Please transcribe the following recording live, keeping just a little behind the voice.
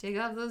Take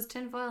off those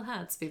tinfoil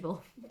hats,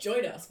 people.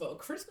 Join us for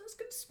Christmas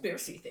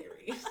conspiracy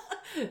theories.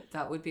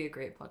 That would be a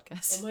great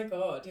podcast. Oh my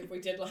god, if we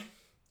did like,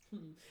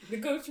 the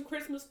ghost of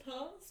Christmas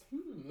past?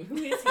 Who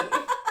is he?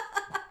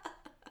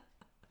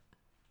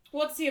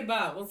 What's he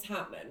about? What's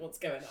happening? What's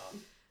going on?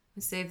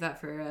 We'll save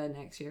that for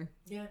next year.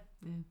 Yeah.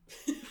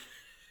 Yeah.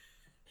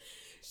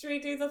 Should we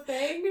do the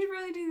thing? We should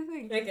really do the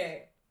thing.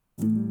 Okay.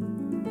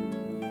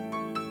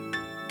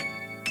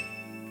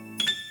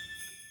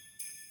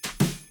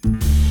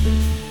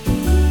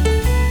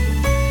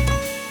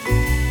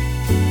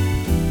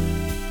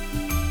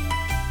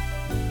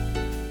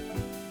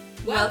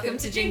 Welcome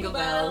to Jingle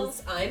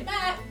Bells. I'm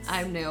Bex.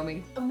 I'm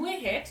Naomi. And we're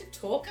here to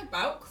talk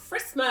about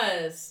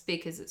Christmas.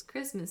 Because it's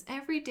Christmas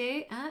every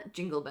day at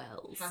Jingle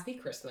Bells. Happy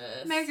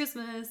Christmas. Merry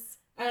Christmas.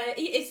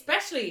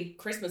 Especially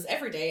Christmas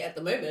every day at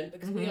the moment,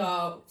 because we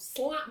are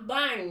slap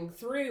bang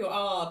through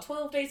our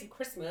 12 days of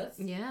Christmas.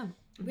 Yeah.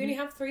 We only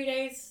have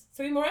 3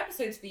 more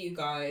episodes for you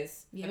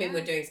guys. Yeah. I mean,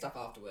 we're doing stuff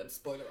afterwards,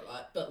 spoiler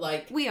alert, but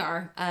like... We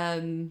are.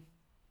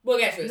 We'll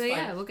get to it, it's fine.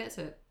 Yeah, we'll get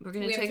to it. We're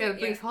going to take a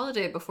brief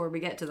holiday before we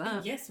get to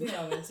that. Yes, we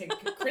are. We're going to take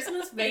a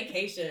Christmas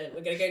vacation.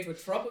 We're going to go to a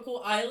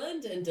tropical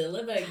island and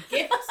deliver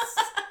gifts.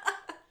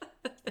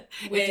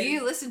 If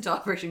you listen to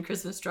Operation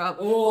Christmas Drop,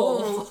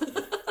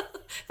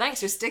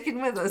 thanks for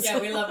sticking with us. Yeah,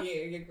 we love you.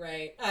 You're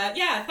great.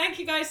 Thank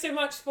you guys so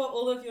much for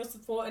all of your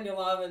support and your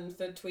love and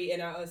for tweeting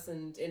at us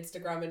and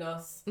Instagramming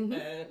us and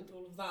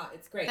all of that.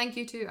 It's great. Thank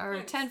you to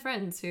our 10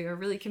 friends who are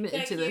really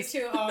committed to this.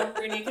 Thank you to our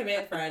really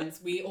committed friends.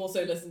 We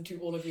also listen to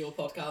all of your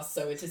podcasts,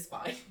 so it is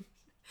fine.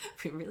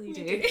 We really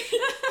do.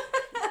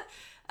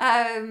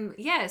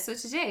 So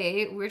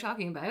today we're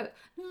talking about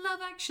Love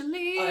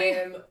Actually. I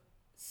am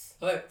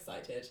so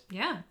excited.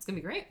 Yeah, it's going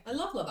to be great. I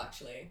love Love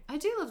Actually. I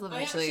do love Love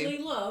Actually. I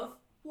actually love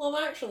Love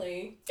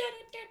Actually.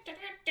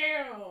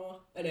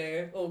 I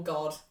know. Oh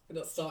God, we're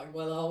not starting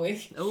well, are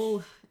we?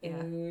 Oh,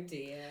 yeah. Oh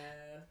dear.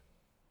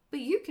 But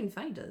you can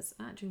find us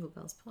at Jingle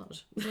Bells Pod.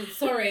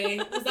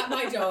 Sorry, was that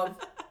my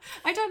job?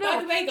 I don't know.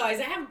 By the way, guys,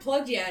 I haven't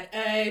plugged yet.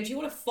 Do you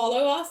want to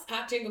follow us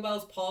at Jingle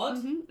Bells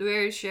Pod?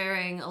 We're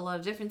sharing a lot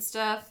of different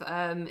stuff.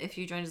 If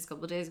you joined us a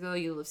couple of days ago,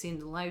 you'll have seen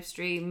the live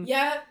stream.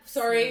 Yeah,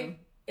 sorry.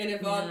 In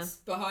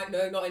advance. Yeah. Behind.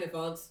 No, not in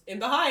advance. In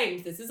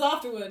behind. This is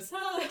afterwards.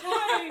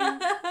 Time.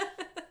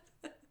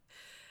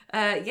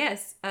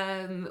 Yes,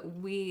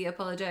 we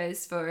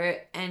apologise for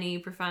any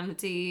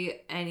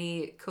profanity,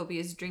 any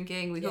copious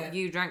drinking. We hope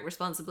you drank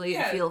responsibly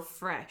and feel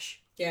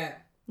fresh. Yeah.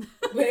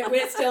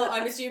 We're still,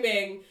 I'm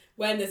assuming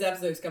when this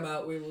episode's come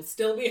out, we will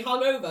still be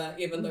hungover,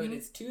 even though it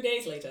is 2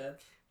 days later.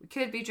 We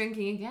could be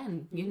drinking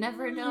again. You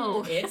never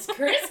know. It's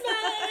Christmas!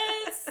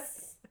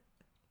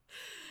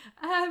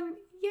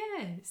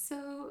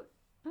 So,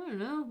 I don't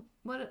know.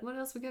 What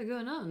else we got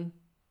going on?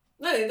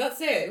 No,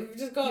 that's it. We've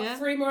just got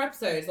 3 more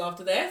episodes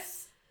after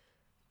this.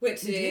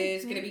 Which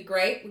is going to be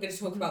great. We're going to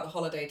talk about The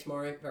Holiday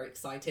tomorrow. I'm very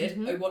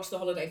excited. I watched The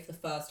Holiday for the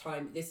first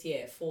time this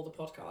year for the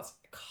podcast.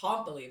 I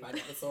can't believe I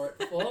never saw it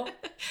before.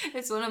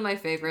 It's one of my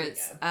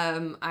favourites.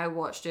 Yeah. I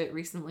watched it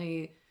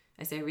recently.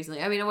 I say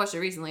recently. I mean, I watched it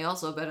recently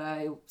also, but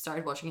I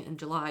started watching it in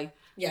July.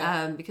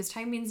 Yeah. Because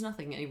time means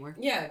nothing anymore.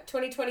 Yeah.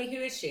 2020,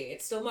 who is she?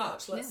 It's still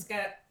March. Let's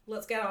get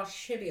our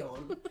shibby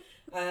on.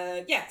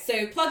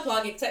 So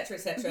plug, etc.,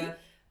 etc.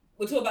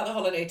 We'll talk about The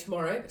Holiday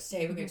tomorrow, but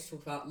today we're going to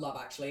talk about Love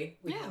Actually.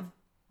 We have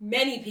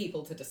many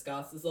people to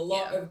discuss. There's a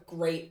lot of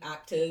great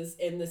actors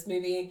in this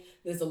movie.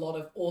 There's a lot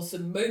of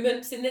awesome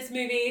moments in this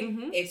movie.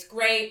 It's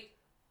great.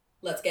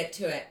 Let's get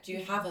to it. Do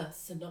you have a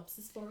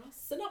synopsis for us?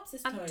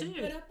 Synopsis time. I do. Are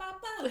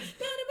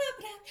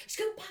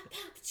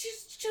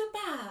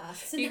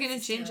you going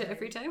to change it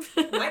every time?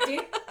 Might do.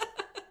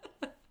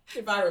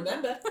 If I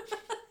remember.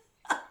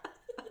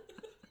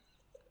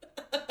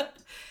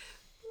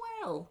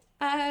 Well,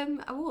 I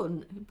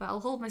won't, but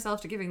I'll hold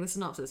myself to giving the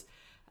synopsis.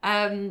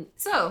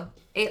 So,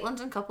 8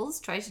 London couples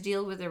try to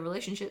deal with their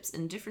relationships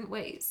in different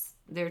ways.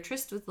 Their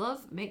tryst with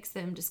love makes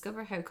them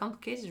discover how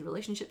complicated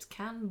relationships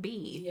can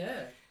be.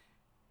 Yeah.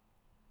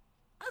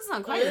 That's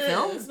not quite a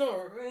film. It's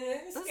not.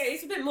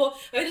 It's a bit more.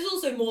 I mean, there's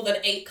also more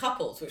than 8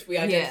 couples, which we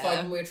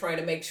identified when we were trying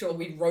to make sure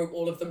we wrote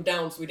all of them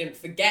down so we didn't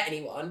forget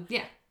anyone.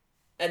 Yeah.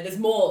 And there's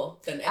more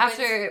than...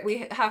 After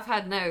we have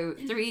had now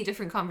 3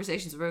 different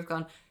conversations where we've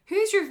gone,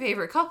 who's your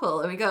favourite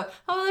couple? And we go,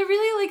 oh, I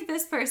really like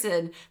this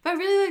person, but I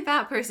really like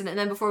that person. And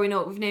then before we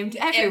know it, we've named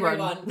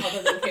everyone. Everyone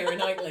other than Keira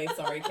Knightley.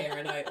 Sorry,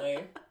 Keira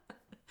Knightley.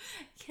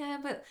 Yeah,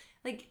 but,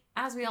 like,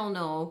 as we all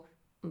know,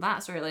 that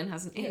storyline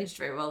hasn't aged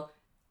very well.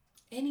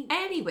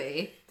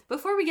 Anyway,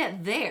 before we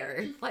get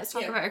there, let's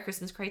talk about our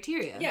Christmas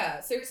criteria.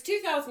 Yeah, so it's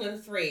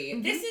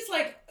 2003. This is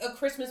like a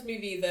Christmas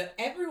movie that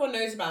everyone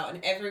knows about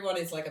and everyone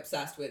is like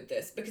obsessed with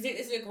this because it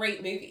is a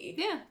great movie.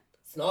 Yeah.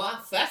 It's not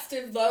that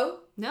festive though.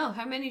 No,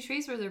 how many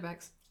trees were there,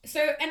 Bex?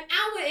 So an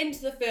hour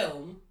into the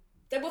film,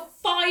 there were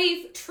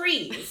 5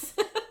 trees.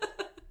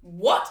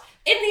 What?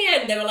 In the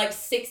end, there were like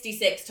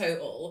 66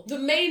 total. The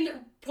main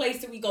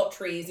place that we got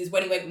trees is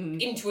when he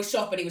went into a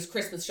shop and he was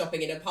Christmas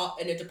shopping in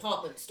a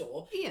department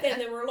store. Yeah. Then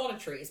there were a lot of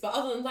trees. But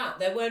other than that,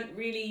 there weren't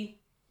really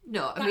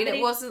No, I that mean, it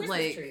many wasn't Christmas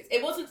like... trees.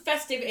 It wasn't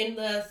festive in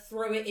the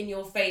throw it in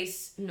your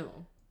face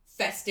No.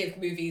 festive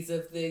movies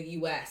of the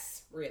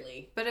US,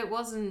 really. But it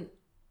wasn't,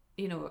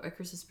 you know, a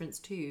Christmas Prince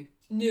 2.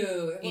 No,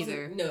 it wasn't.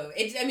 Either. No.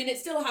 It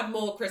still had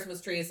more Christmas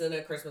trees than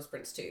a Christmas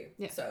Prince 2.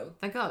 Yeah. So,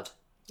 Thank God.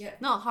 yeah.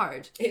 Not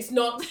hard. It's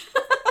not...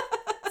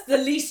 it's the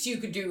least you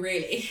could do,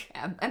 really.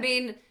 I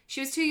mean, she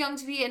was too young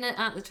to be in it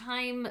at the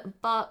time,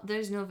 but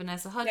there's no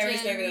Vanessa Hudgens. There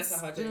is no Vanessa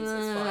Hudgens.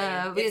 It's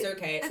fine. It's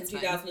okay. It's from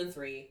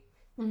 2003.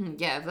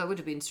 Yeah, that would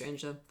have been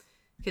strange, though.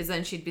 Because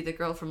then she'd be the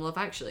girl from Love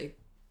Actually.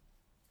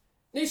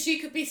 No, she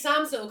could be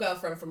Sam's little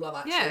girlfriend from Love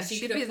Actually. Yeah, she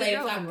she'd could be have the played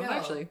girl that from girl. Love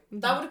Actually.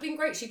 That would have been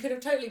great. She could have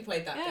totally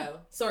played that Yeah.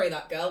 girl. Sorry,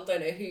 that girl.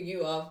 Don't know who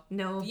you are.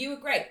 No. You were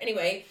great.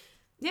 Anyway.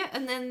 Yeah,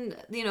 and then,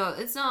 you know,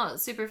 it's not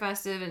super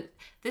festive, and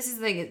this is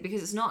the thing,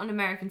 because it's not an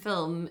American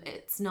film,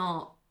 it's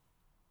not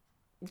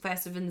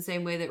festive in the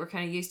same way that we're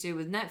kind of used to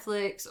with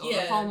Netflix or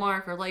Yeah.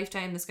 Hallmark or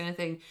Lifetime, this kind of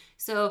thing.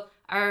 So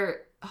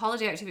our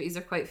holiday activities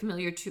are quite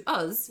familiar to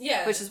us,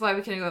 Yeah. which is why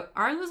we kind of go,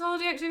 are those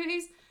holiday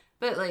activities?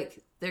 But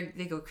like,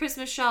 they go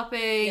Christmas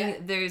shopping, Yeah.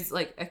 there's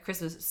like a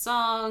Christmas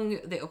song,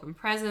 they open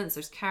presents,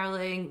 there's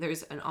caroling,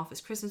 there's an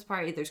office Christmas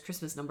party, there's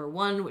Christmas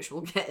 #1, which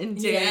we'll get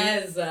into.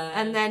 Yes.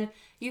 And then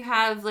you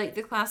have like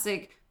the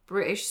classic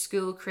British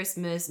school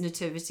Christmas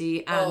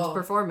nativity and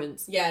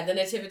performance. Yeah, the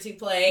nativity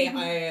play.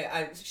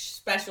 I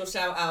special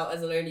shout out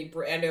as an only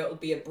I know it'll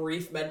be a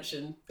brief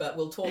mention, but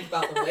we'll talk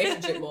about the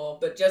relationship more.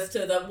 But just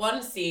to the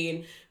one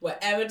scene where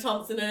Emma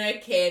Thompson and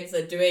her kids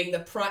are doing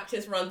the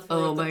practice run through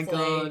Oh of the my play.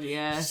 God,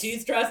 yes.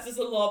 She's dressed as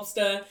a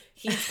lobster.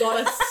 He's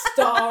got a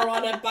star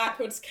on a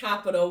backwards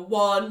cap and a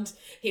wand.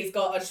 He's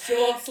got a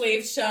short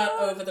sleeve shirt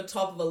over the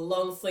top of a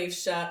long sleeve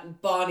shirt,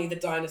 and Barney the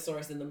dinosaur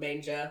is in the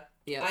manger.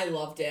 Yeah. I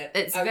loved it.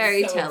 It's I was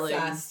very so telling.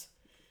 obsessed.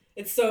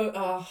 It's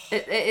so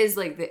It is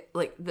like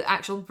the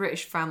actual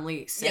British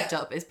family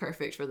setup is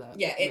perfect for that.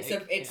 yeah, it's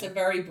Like, a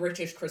very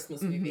British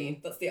Christmas movie.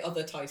 That's the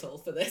other title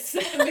for this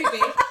movie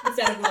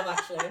instead of Love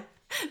Actually.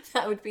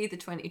 that would be the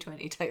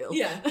 2020 title.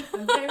 Yeah, a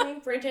very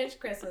British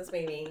Christmas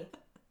movie.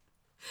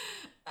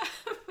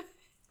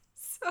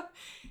 So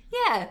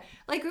yeah,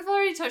 like we've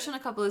already touched on a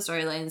couple of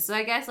storylines, so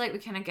I guess like we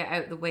kind of get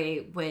out the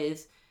way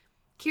with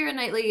Keira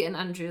Knightley and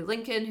Andrew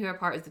Lincoln, who are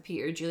part of the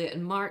Peter, Juliet,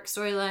 and Mark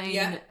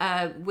storyline,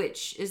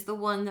 which is the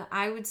one that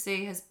I would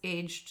say has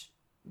aged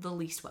the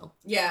least well.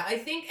 Yeah, I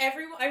think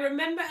I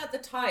remember at the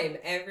time,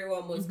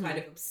 everyone was kind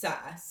of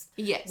obsessed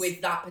with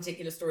that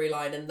particular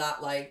storyline and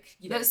that, like,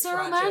 you know, that's so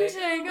tragic,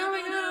 romantic. Oh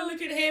my God,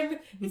 look at him.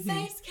 He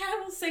saves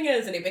carol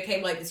singers. And it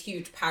became like this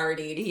huge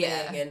parodied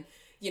thing, and,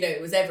 you know,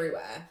 it was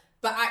everywhere.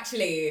 But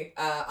actually,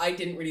 I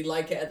didn't really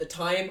like it at the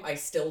time. I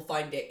still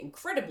find it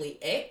incredibly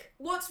ick.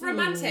 What's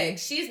romantic?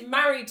 She's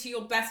married to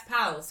your best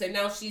pal, so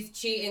now she's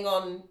cheating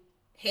on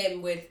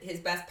him with his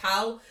best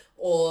pal,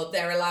 or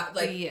they're allowed,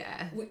 like...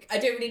 Yeah. I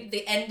don't really...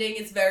 The ending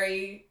is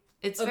very...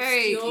 It's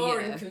obscure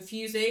very and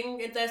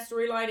confusing in their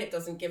storyline. It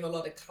doesn't give a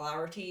lot of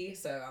clarity,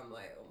 so I'm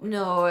like, oh my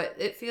No, God.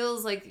 it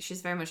feels like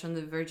she's very much on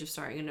the verge of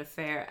starting an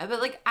affair. But,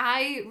 like,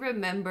 I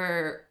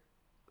remember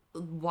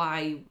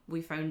why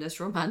we found this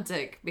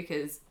romantic,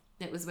 because...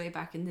 it was way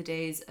back in the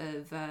days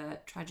of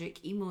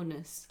tragic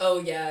emo-ness. Oh,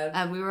 yeah.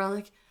 And we were all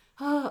like,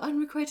 oh,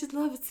 unrequited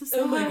love, it's so sad.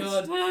 Oh my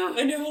God.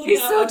 I know all He's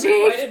about so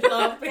deep. unrequited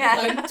love because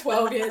I'm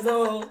 12 years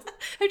old.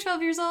 I'm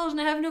 12 years old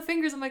and I have no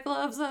fingers on my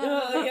gloves.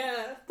 Oh,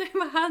 yeah.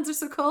 My hands are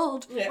so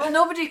cold. Yeah. Well,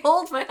 nobody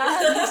holds my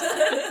hands.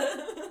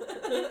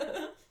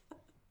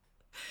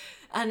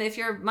 And if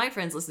you're my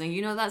friends listening,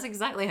 you know that's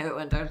exactly how it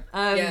went down.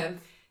 Yeah.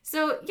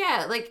 So,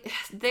 yeah, like,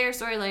 their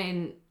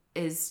storyline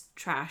is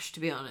trash, to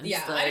be honest.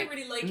 Yeah, like, I don't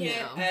really like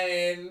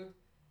it.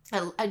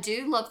 I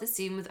do love the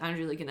scene with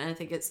Andrew Lincoln, and I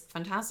think it's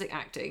fantastic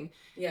acting.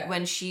 Yeah.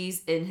 When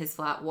she's in his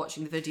flat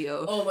watching the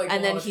video, Oh my God.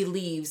 and then he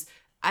leaves.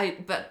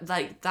 But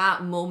like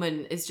that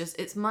moment is just,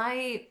 it's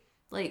my,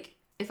 like,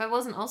 if I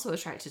wasn't also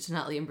attracted to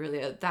Natalie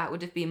Imbruglia, that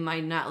would have been my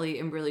Natalie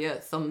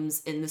Imbruglia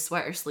thumbs in the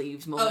sweater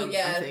sleeves moment. Oh,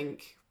 yeah. I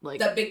think, like,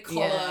 that big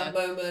collar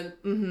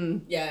moment. Mm-hmm.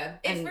 Yeah,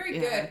 it's And, very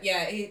yeah. good.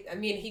 Yeah,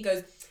 he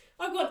goes,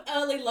 I've got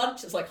early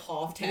lunch. It's like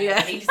 10:30. Yeah.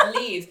 And he just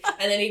leaves.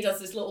 And then he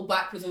does this little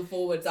backwards and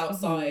forwards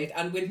outside.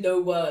 And with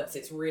no words,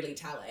 it's really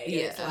telling. And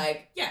it's Yeah.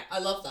 like, yeah, I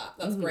love that.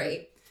 That's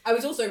great. I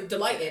was also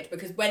delighted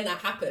because when that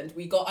happened,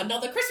 we got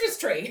another Christmas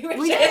tree.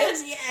 Which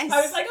Yes, is, yes.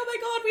 I was like, oh my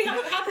God, we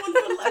haven't had one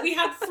for, we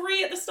had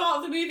 3 at the start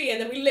of the movie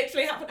and then we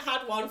literally haven't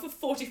had one for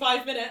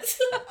 45 minutes.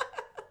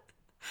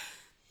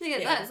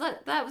 Yeah,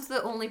 that was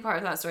the only part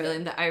of that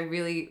storyline that I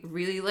really,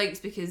 really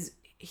liked, because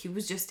he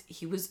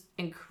was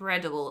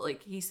incredible.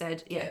 Like, he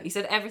said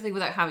everything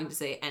without having to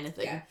say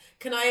anything. Yeah.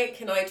 Can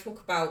I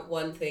talk about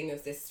one thing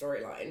of this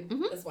storyline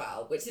as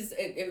well, which is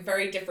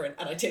very different,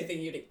 and I don't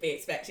think you'd be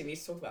expecting me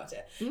to talk about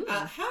it.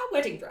 Her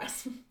wedding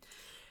dress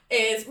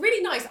is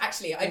really nice,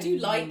 actually. I do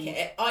like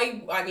it.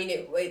 I mean,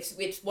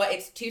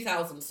 it's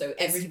 2000, so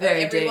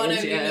everyone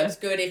only looks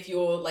good if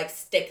you're like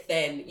stick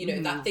thin. You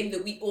know, that thing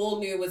that we all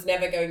knew was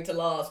never going to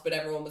last, but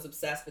everyone was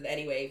obsessed with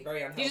anyway.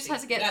 Very unhealthy. You just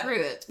have to get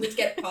through it. Let's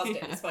get past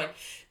it. It's fine.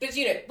 But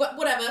you know, but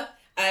whatever.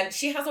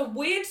 She has a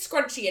weird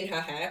scrunchie in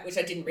her hair, which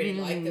I didn't really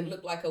like, that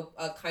looked like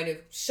a kind of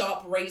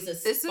sharp razor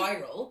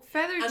spiral.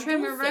 Feather And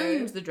trim also-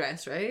 around the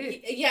dress,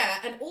 right? Yeah,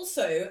 and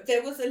also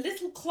there was a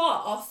little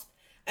clasp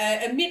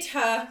amid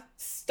her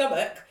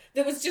stomach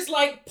that was just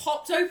like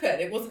popped open.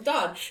 It wasn't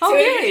done. Oh, so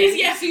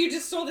really? so you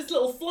just saw this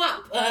little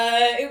flap.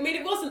 I mean,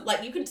 it wasn't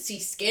like you couldn't see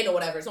skin or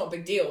whatever. It's not a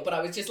big deal. But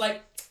I was just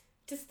like,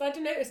 I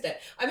didn't notice it.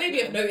 I maybe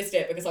have noticed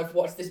it because I've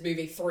watched this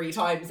movie 3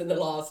 times in the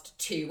last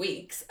 2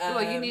 weeks.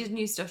 Well, you need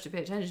new stuff to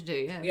pay attention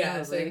to, yeah. Yeah,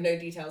 probably. so no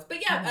details.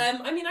 But yeah,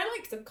 I mean, I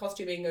like the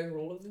costuming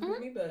overall of the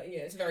movie, but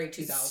yeah, it's very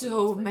 2000.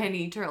 So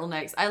many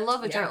turtlenecks. I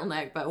love a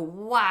turtleneck, but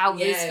wow,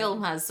 this Yeah.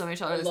 film has so many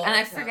turtlenecks. lot And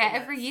I of forget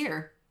turtlenecks. every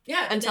year.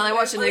 Yeah. Until I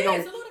watch it and I go,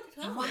 it's a lot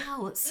of turtlenecks.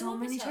 wow, it's I so love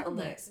the many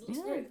turtlenecks. It looks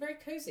Yeah. very, very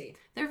cozy.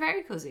 They're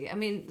very cozy. I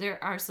mean,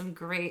 there are some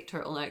great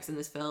turtlenecks in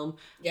this film.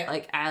 Yeah.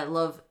 Like, I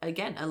love the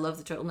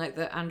turtleneck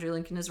that Andrew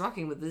Lincoln is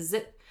rocking with the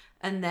zip.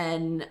 And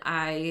then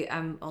I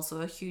am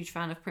also a huge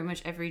fan of pretty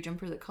much every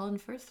jumper that Colin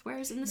Firth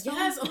wears in this film.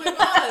 Yes, oh my god!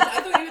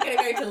 I thought you were going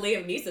to go to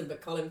Liam Neeson,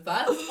 but Colin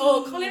Firth.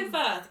 Oh, Colin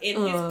Firth in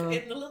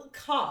the little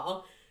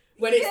car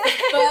when it's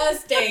the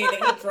first day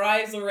that he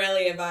drives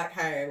Aurelia back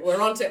home. We're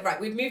on to it.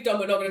 Right, we've moved on.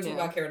 We're not going to talk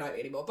about Keira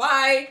Knightley anymore.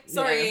 Bye.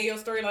 Sorry, your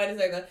storyline is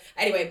over.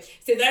 Anyway,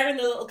 so they're in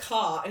the little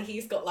car, and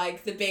he's got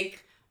like the big.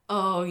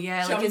 Oh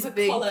yeah, like his jumper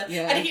big collar,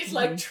 yeah. and he's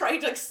like trying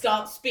to like,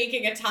 start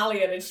speaking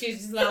Italian, and she's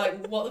just there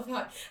like, what the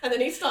fuck? And then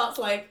he starts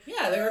like,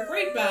 yeah, they're a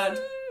great band,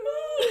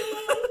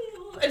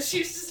 and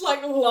she's just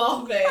like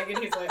laughing,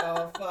 and he's like,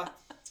 oh fuck,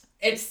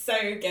 it's so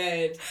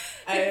good.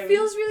 It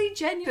feels really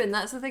genuine.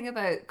 That's the thing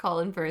about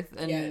Colin Firth,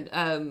 and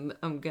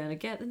I'm gonna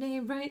get the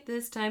name right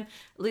this time.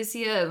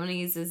 Lucia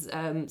Moniz's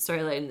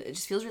storyline. It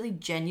just feels really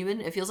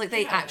genuine. It feels like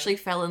they actually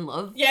fell in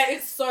love. Yeah,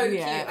 it's so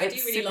cute. I do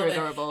it's really super love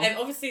adorable. it. And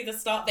obviously the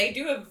start, they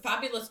do a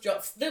fabulous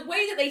job. The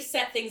way that they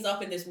set things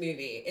up in this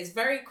movie is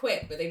very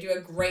quick, but they do a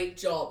great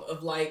job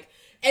of like,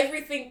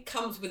 everything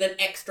comes with an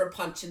extra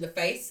punch in the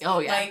face. Oh,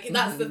 yeah. Like,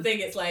 that's the thing.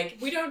 It's like,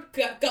 we don't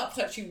gut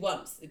punch you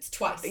once. It's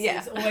twice. Yeah.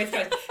 It's always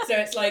twice. So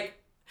it's like,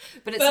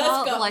 But it's first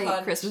not gut like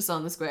punch. Christmas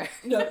on the Square.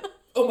 No.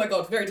 Oh my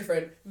god, very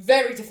different.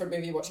 Very different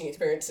movie watching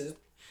experiences.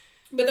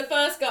 But the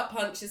first gut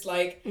punch is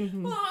like, oh, Colin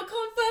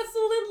Firth's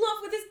all in love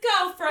with his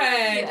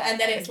girlfriend. Yeah. And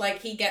then it's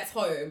like, he gets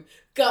home.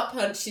 Gut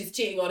punch, she's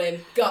cheating on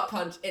him. Gut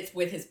punch, it's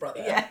with his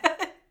brother. Yeah.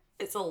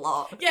 It's a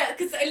lot. Yeah,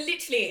 because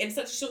literally in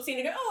such a short scene,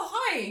 they go, oh,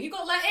 hi, you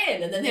got let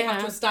in. And then they have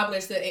to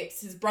establish that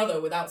it's his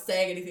brother without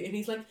saying anything. And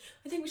he's like,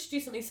 I think we should do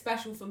something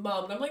special for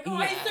mum. And I'm like, oh,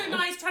 it's so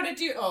nice trying to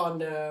do... Oh,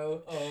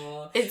 no.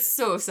 Oh. It's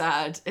so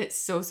sad. It's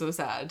so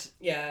sad.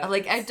 Yeah.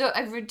 Like, I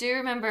do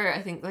remember,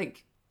 I think,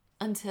 like,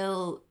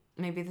 until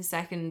maybe the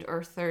second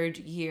or third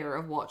year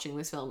of watching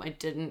this film, I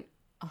didn't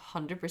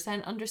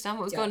 100% understand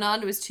what was going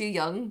on. I was too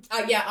young.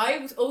 Yeah, I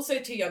was also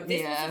too young.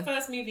 This Yeah. was the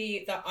first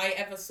movie that I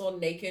ever saw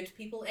naked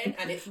people in,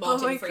 and it's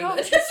Martin Freeman. God,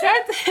 you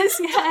shared this,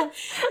 yeah. Yeah,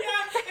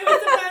 it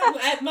was the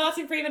first,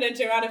 Martin Freeman and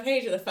Joanna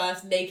Page are the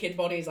first naked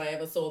bodies I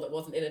ever saw that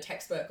wasn't in a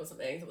textbook or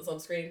something that was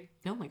on screen.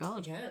 Oh my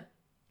god. Yeah.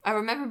 I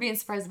remember being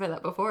surprised about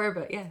that before,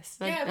 but yes.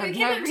 Yeah, but I'm it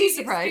came out not in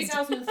surprised.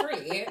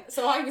 2003,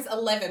 so I was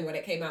 11 when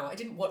it came out. I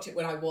didn't watch it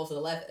when I was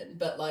 11,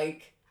 but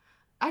like...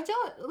 I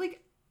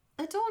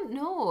don't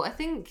know. I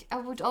think I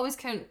would always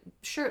count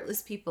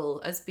shirtless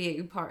people as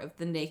being part of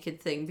the naked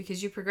thing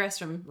because you progress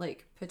from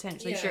like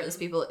potentially shirtless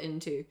people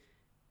into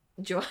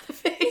Joanna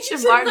Page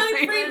and Martin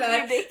Freeman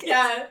being naked.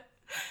 Yeah.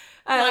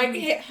 Like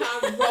hit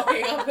hand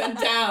rocking up and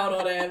down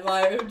on him,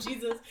 like oh,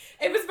 Jesus.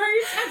 It was very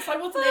intense.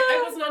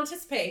 I wasn't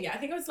anticipating it. I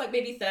think I was like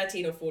maybe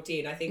 13 or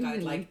 14. I think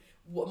I'd like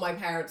my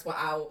parents were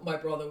out, my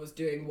brother was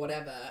doing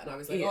whatever, and I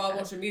was like, oh, I'll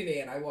watch a movie,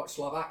 and I watched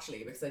Love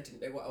Actually because I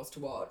didn't know what else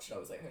to watch. And I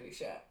was like, holy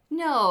shit.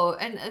 No,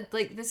 and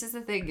like this is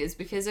the thing is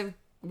because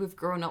we've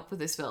grown up with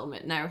this film,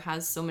 it now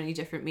has so many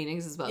different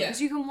meanings as well.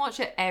 Because you can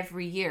watch it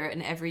every year,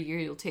 and every year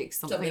you'll take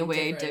something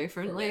away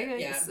differently.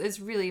 It's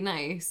really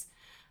nice.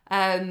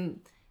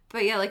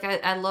 But yeah, like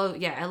I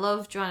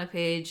love Joanna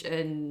Page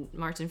and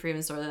Martin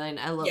Freeman's storyline.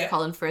 I love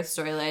Colin Firth's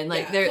storyline.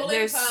 Like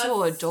they're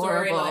so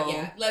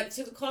adorable. Like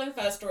so the Colin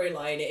Firth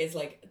storyline is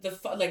like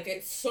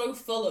it's so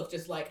full of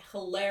just like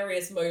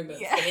hilarious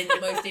moments and in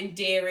the most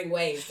endearing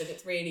ways that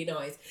it's really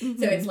nice.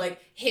 So it's like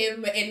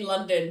him in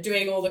London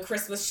doing all the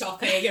Christmas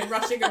shopping and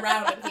rushing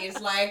around, and he's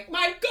like,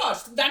 my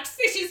gosh, that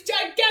fish is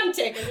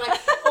gigantic, and like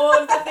all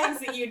of the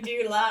things that you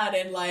do learn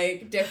in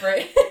like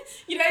different,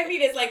 you know what I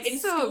mean? It's like in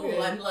school, good.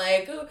 I'm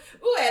like,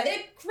 oh, they're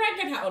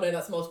cranking out. Oh no,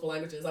 that's multiple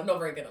languages. I'm not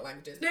very good at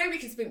languages. Nobody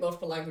can speak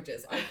multiple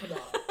languages. I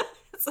cannot.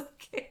 It's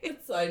okay.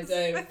 So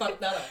don't fuck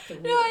that up.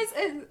 No,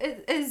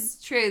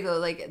 it's true though.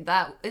 Like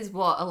that is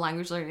what a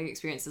language learning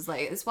experience is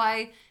like. It's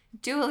why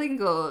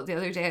Duolingo the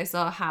other day I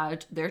saw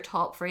had their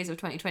top phrase of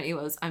 2020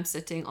 was "I'm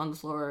sitting on the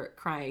floor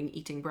crying,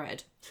 eating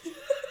bread."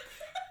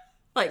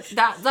 Like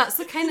that's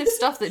the kind of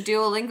stuff that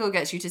Duolingo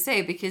gets you to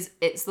say because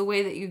it's the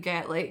way that you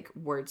get like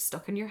words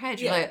stuck in your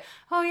head. You're like,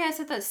 oh yeah, I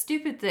said that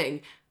stupid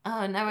thing.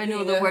 Now I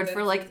know the word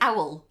for like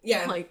owl.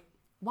 Yeah. Like,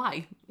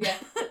 why? Yeah.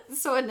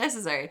 So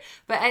unnecessary.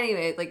 But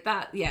anyway, like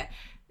that,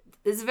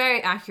 It's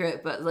very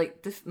accurate, but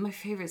like my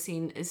favorite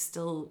scene is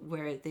still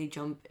where they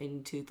jump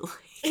into the lake.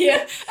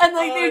 Yeah. And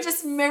like they're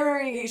just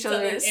mirroring each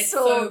other. It's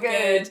so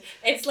good.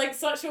 It's like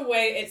such a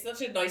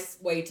nice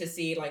way to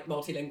see like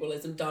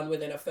multilingualism done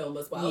within a film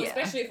as well,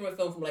 especially from a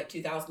film from like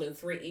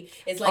 2003.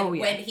 It's like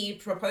when he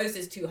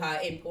proposes to her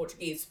in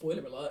Portuguese.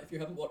 Spoiler alert! If you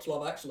haven't watched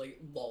Love Actually,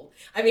 lol.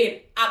 I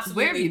mean,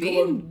 absolutely, where have you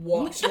go been? and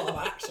watch Love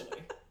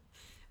Actually.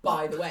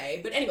 By the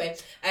way, but anyway,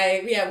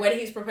 when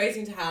he's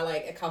proposing to her,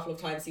 like a couple of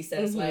times, he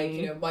says like,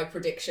 you know, my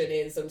prediction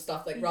is and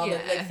stuff like rather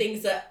like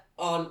things that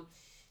aren't.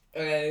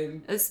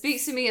 It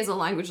speaks to me as a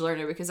language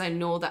learner because I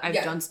know that I've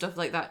done stuff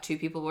like that to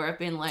people where I've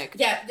been like,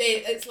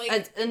 it's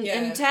like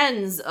in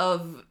tens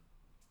of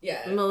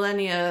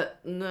millennia.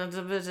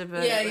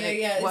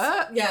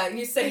 What? Yeah,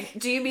 you say.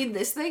 Do you mean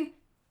this thing?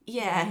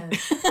 Yeah.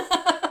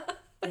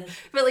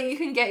 But like you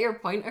can get your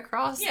point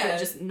across, but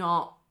just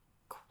not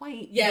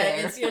quite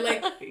there. It's you're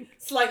like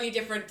slightly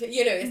different.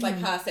 You know, it's like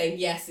her saying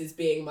yes is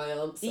being my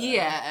answer.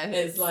 Yeah,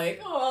 it's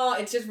like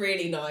it's just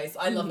really nice.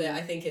 I love it.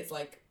 I think it's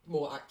like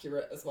more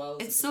accurate as well.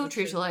 It's so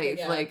true to life.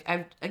 Yeah. Like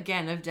I've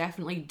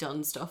definitely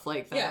done stuff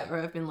like that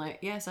where I've been like,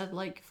 yes, I'd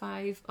like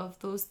 5 of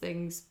those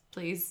things,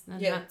 please,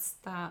 and that's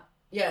that.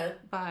 Yeah.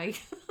 Bye.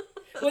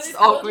 Well, it's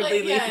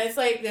awkwardly like, it's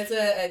like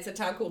it's a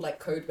term called like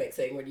code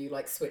mixing when you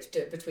like switch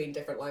between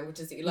different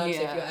languages that you learn.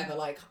 So if you're ever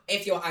like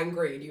if you're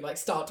angry and you like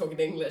start talking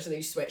English and then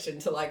you switch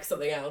into like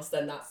something else,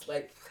 then that's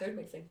like code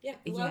mixing. Yeah,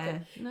 you're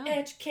welcome. No.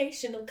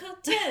 Educational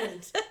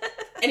content.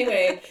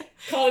 Anyway,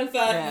 Colin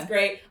Firth is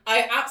great.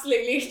 I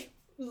absolutely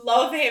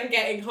love him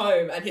getting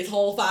home and his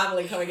whole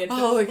family coming in.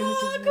 Oh my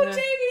god! Uncle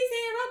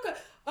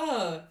Jamie's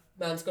here.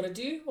 Man's gonna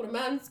do what a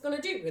man's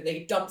gonna do, and then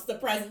he dumps the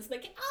presents.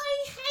 Like,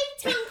 I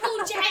hate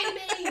Uncle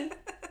Jamie.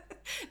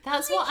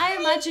 That's what I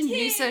imagine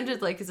you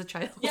sounded like as a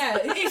child. Yeah,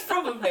 it's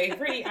probably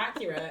pretty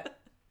accurate.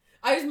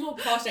 I was more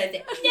posh. I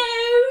said,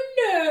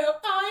 no,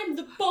 I'm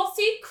the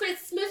bossy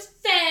Christmas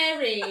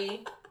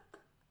fairy.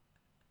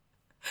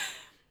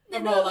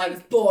 A role I was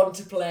born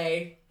to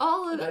play.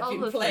 I've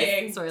been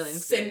playing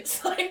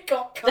since I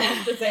got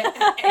cast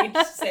at age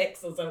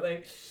 6 or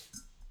something.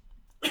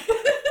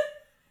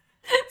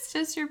 It's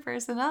just your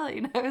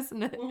personality now,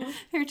 isn't it? Mm-hmm.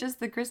 You're just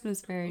the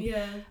Christmas fairy.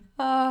 Yeah.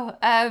 Oh,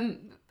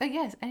 but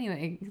yes,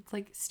 anyway, it's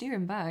like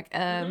steering back.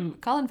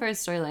 Colin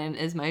Firth's storyline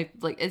is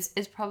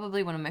it's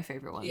probably one of my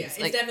favorite ones. Yeah, it's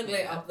like,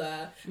 definitely up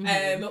there.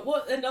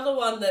 What another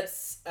one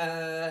that's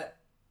that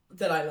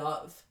I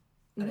love,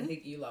 and I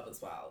think you love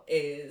as well,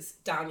 is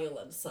Daniel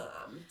and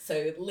Sam.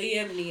 So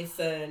Liam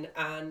Neeson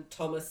and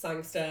Thomas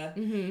Sangster,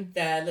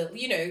 they're little,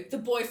 you know, the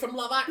boy from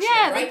Love Actually,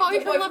 right? The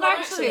boy from Love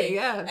Actually,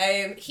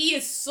 yeah. He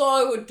is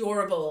so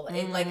adorable.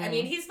 Like, I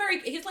mean, he's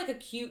like a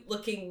cute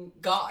looking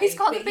guy. He's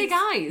got the big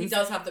eyes. He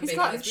does have the big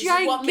eyes. Which is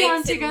what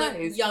makes him eyes.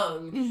 look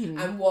young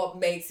and what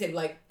makes him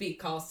like be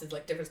cast as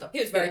like different stuff. He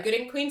was very good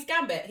in Queen's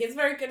Gambit. He's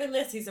very good in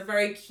this. He's a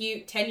very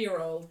cute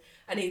 10-year-old.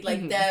 And he's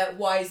like, they're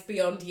wise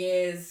beyond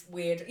years,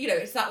 weird. You know,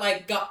 it's that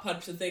like gut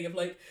punch thing of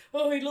like,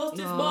 oh, he lost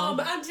his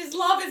mom and his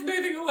love is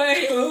moving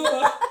away.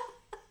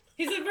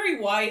 He's a very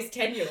wise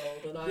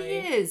 10-year-old. He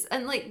is.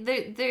 And like,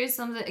 there's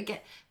something, again,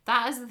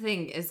 that is the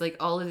thing, is like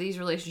all of these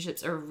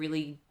relationships are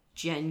really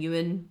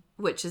genuine,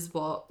 which is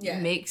what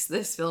makes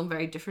this film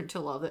very different to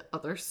a lot of the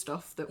other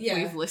stuff that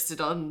we've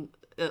listed on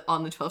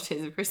the 12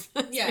 Days of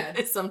Christmas.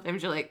 Yeah.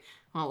 Sometimes you're like,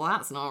 well,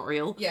 that's not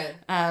real. Yeah.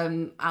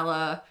 A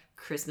la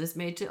Christmas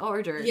Made to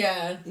Order.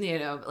 Yeah. You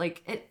know,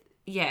 like it.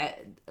 Yeah,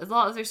 a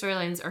lot of their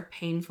storylines are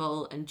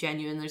painful and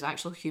genuine. There's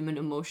actual human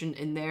emotion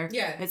in there.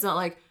 Yeah. It's not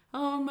like,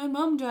 oh, my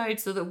mum died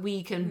so that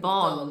we can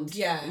bond.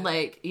 Yeah.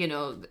 Like, you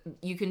know,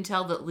 you can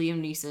tell that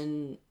Liam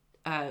Neeson,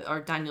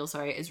 or Daniel,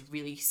 sorry, is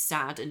really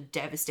sad and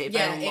devastated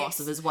by the loss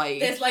of his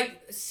wife. There's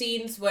like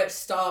scenes which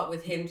start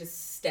with him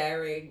just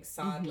staring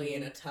sadly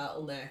in a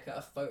turtleneck at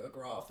a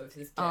photograph of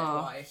his dead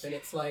wife, and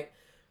it's like,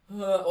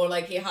 or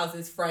like he has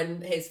his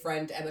friend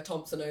Emma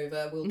Thompson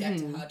over. We'll get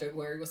to her, don't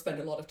worry. We'll spend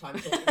a lot of time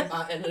talking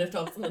about Emma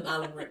Thompson and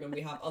Alan Rickman.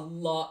 We have a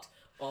lot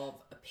of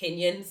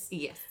opinions.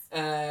 Yes.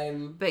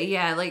 But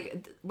yeah,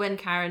 like when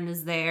Karen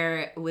is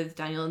there with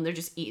Daniel and they're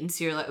just eating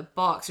cereal out of a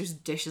box, there's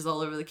dishes all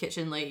over the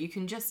kitchen. Like you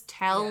can just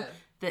tell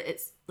that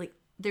it's like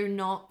they're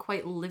not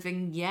quite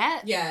living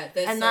yet. Yeah,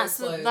 and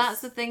so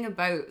that's the thing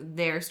about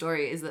their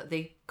story, is that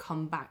they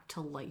come back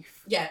to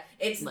life. Yeah,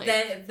 it's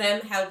like,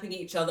 them helping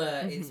each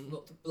other is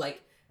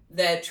like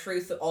their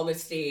truth,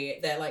 honesty.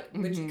 They're like,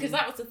 because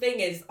that was the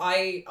thing, is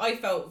I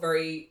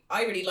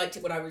really liked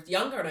it when I was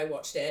younger and I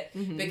watched it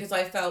because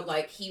I felt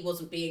like he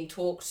wasn't being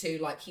talked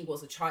to like he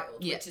was a child,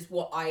 which is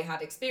what I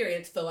had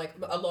experienced for like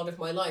a lot of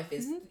my life.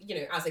 Is you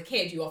know, as a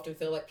kid you often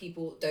feel like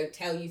people don't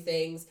tell you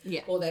things,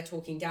 or they're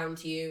talking down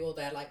to you, or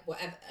they're like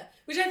whatever,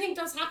 which I think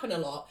does happen a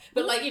lot.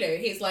 But like, you know,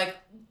 he's like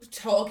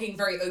talking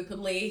very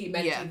openly. He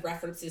mentioned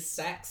references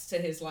sex to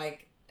his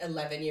like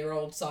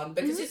 11-year-old son,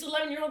 because his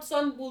 11-year-old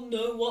son will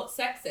know what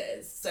sex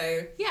is.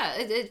 So yeah,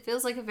 it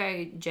feels like a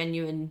very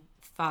genuine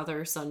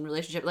father-son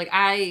relationship. Like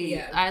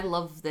I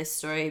love this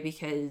story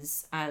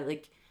because I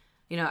like,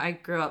 you know, I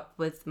grew up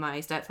with my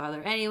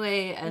stepfather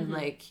anyway, and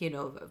like, you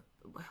know,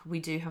 we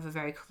do have a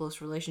very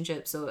close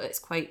relationship, so it's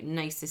quite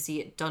nice to see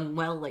it done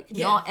well. Like,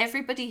 Yeah. not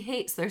everybody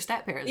hates their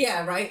step-parents.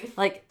 Yeah, right.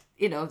 Like,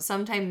 you know,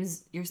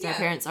 sometimes your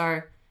step-parents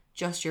are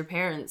just your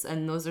parents,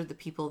 and those are the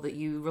people that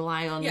you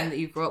rely on and that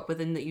you grow up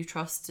with and that you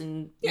trust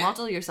and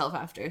model yourself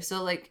after.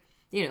 So, like,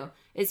 you know,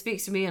 it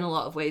speaks to me in a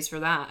lot of ways for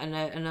that, and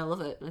I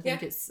love it. I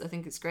think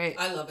it's great.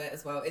 I love it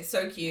as well. It's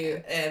so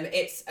cute.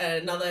 It's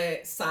another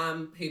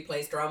Sam who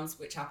plays drums,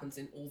 which happens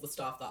in all the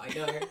stuff that I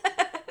know.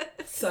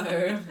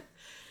 So,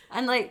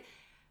 and like,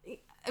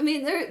 I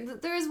mean,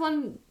 there is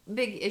one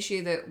big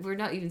issue that we're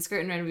not even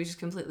skirting around, we're just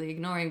completely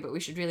ignoring, but we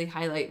should really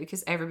highlight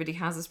because everybody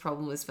has this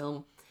problem with this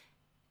film.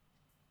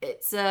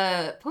 It's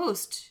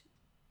post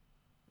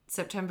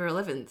September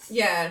 11th.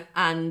 Yeah.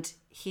 And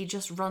he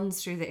just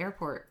runs through the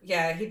airport.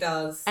 Yeah, he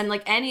does. And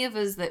like any of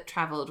us that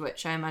travelled,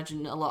 which I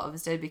imagine a lot of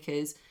us did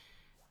because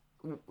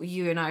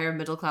you and I are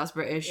middle class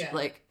British,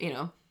 like, you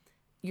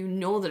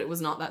know that it was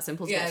not that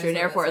simple to get through an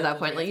airport at that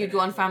point. Like, you'd go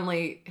on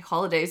family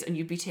holidays and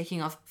you'd be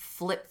taking off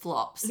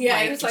flip-flops. Yeah,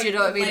 like, it was like, you know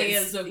what I mean?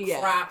 layers of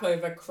crap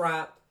over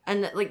crap.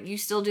 And like, you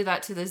still do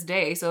that to this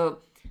day, so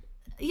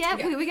we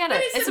get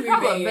it. It's a movie.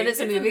 problem, but it's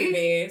a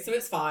movie. So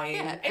it's fine.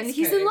 Yeah, it's and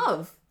he's in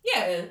love.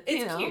 Yeah,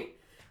 it's cute.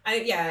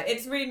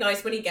 It's really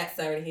nice when he gets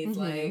there and he's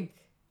like,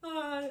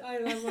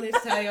 I wanted to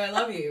tell you I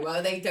love you.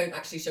 Well, they don't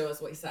actually show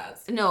us what he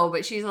says. No,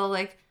 but she's all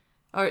like,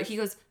 or he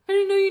goes, I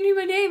didn't know you knew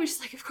my name. And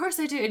she's like, of course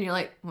I do. And you're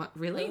like, what,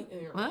 really?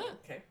 What?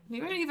 Okay.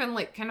 You weren't even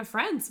like kind of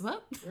friends.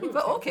 What? Oh,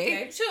 but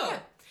okay. Sure.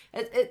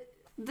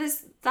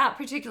 Yeah. That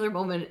particular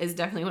moment is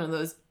definitely one of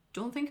those,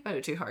 don't think about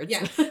it too hard.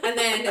 Yeah. And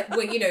then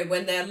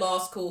when their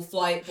last call,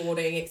 flight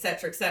boarding,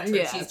 etc.,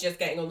 she's just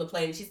getting on the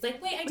plane. She's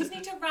like, wait, I just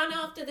need to run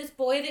after this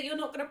boy that you're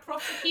not going to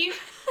prosecute.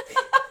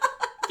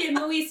 Give him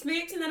a wee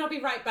smooch and then I'll be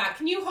right back.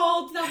 Can you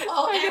hold the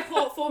whole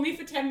airport for me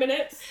for 10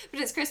 minutes?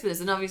 But it's Christmas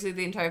and obviously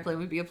the entire plane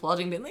would be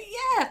applauding, being like,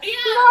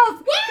 love,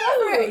 woo!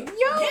 go for it,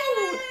 yo!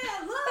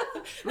 Yeah,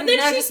 love. And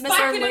then she's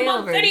back in a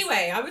month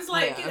anyway. I was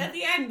like, at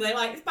the end, they're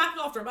like, it's back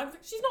after a month.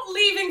 She's not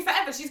leaving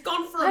forever. She's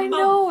gone for a month. I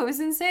know, it was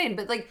insane.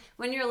 But like,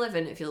 when you're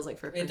living, it feels like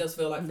forever. It does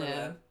feel like forever.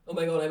 Yeah. Oh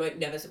my god, I might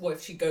never... What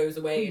if she goes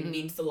away and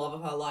meets the love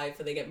of her life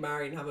and they get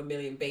married and have a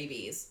million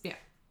babies? Yeah.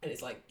 And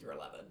it's like, you're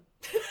 11.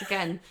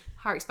 Again,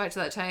 harks back to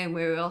that time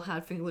where we all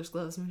had fingerless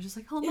gloves and we were just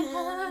like, hold my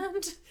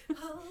hand.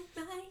 Hold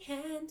my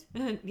hand.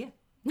 And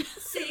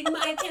Sing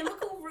my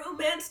chemical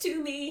romance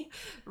to me.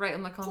 Right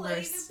on my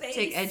Converse.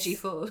 Take edgy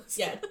photos.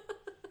 Yeah.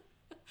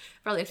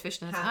 Probably had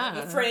fishnets. Have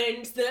a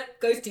friend that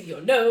goes to your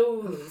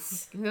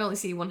nose. You can only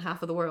see one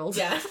half of the world.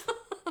 Yeah.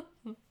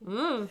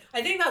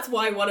 I think that's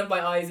why one of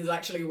my eyes is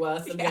actually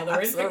worse than the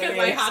other. Is because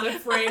I had a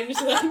fringe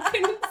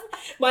that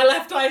my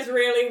left eye is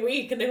really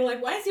weak, and they were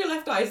like, "Why is your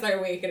left eye so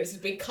weak?" And it's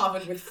just been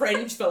covered with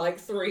fringe for like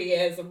 3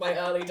 years of my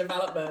early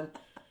development.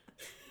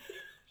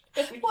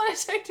 What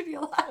a time to be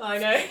alive.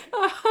 I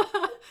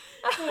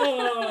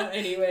know.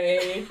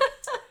 Anyway,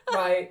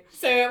 right.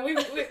 So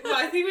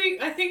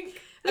I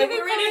think. We're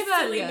in a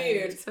silly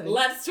mood.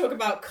 Let's talk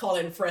about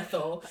Colin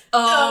Frithell.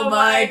 Oh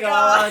my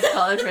god,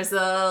 Colin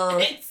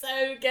Frithell. It's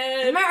so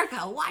good.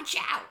 America, watch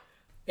out.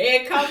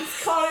 Here comes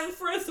Colin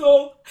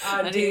Frithell.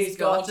 And he's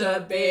got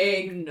a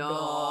big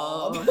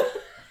knob.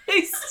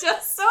 He's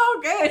just so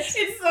good.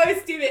 It's so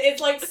stupid. It's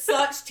like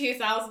such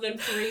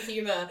 2003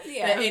 humour.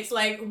 Yeah. That it's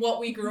like what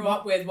we grew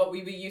up with, what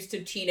we were used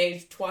to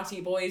teenage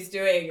twatty boys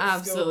doing at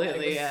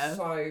Absolutely, school. It was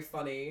so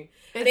funny.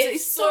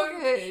 It's so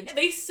good.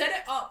 They set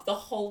it up the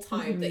whole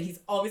time that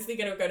he's obviously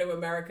going to go to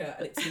America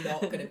and it's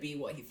not going to be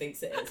what he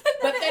thinks it is.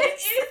 But then it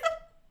is.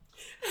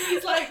 And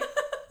he's like,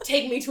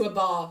 take me to a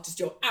bar, just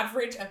your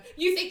average.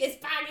 You think this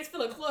bag is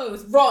full of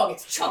clothes? Wrong,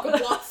 it's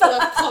chock-a-block full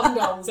of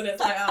condoms. And it's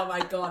like, oh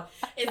my god.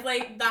 It's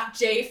like that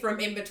Jay from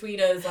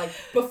In-Betweeners, like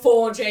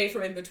before Jay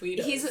from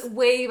In-Betweeners. He's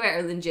way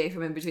better than Jay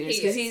from In-Betweeners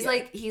because he's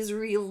like, he's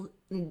real,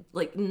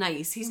 like,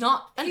 nice. He's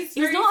not a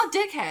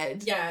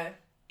dickhead. Yeah.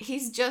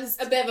 He's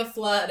just a bit of a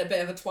flirt and a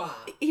bit of a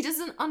twat. He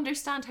doesn't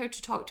understand how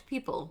to talk to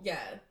people. Yeah.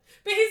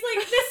 But he's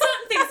like, there's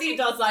certain things he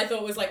does that I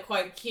thought was like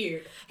quite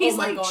cute. He's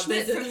like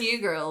Schmidt from New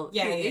Girl.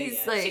 Yeah,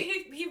 he's like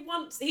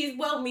he's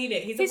well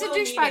meaning. He's a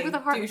douchebag with a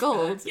heart of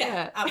gold.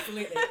 Yeah,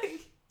 absolutely.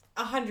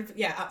 100%,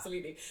 yeah,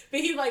 absolutely. But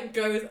he like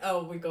goes,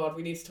 oh my god,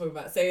 we need to talk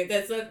about it. So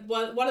there's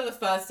one of the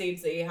first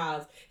scenes that he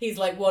has. He's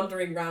like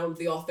wandering around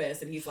the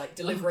office and he's like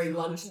delivering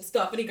lunch and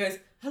stuff, and he goes,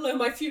 hello,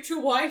 my future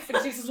wife,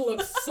 and she just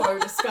looks so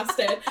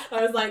disgusted.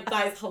 I was like,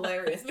 that is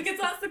hilarious, because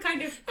that's the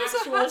kind of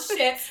actual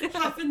shit that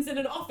happens in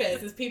an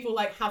office, is people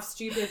like have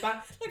stupid like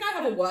I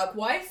have a work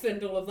wife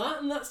and all of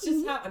that, and that's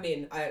just how, I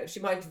mean, she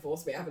might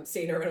divorce me, I haven't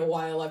seen her in a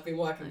while, I've been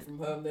working from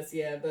home this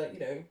year, but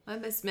you know. I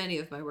miss many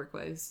of my work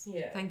wives.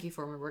 Yeah. Thank you,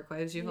 former work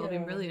wives, you've all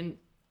been brilliant.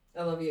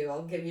 I love you,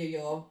 I'll give you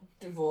your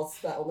divorce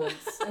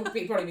settlements. It'll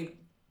probably be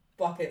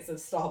buckets of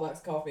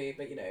Starbucks coffee,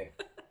 but you know.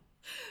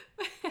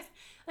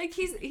 Like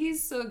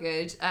he's so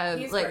good.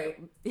 He's like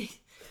great.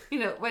 You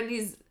know, when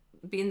he's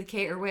being the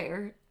cater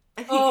waiter,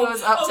 he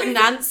goes up to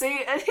Nancy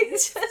and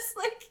he's just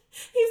like,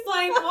 he's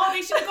like, oh,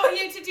 they should have got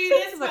you to do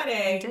this wedding.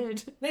 They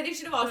did. No, they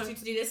should have asked you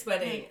to do this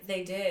wedding.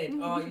 They did.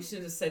 Oh, you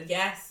should have said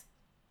yes.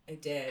 I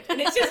did. And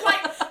it's just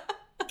like,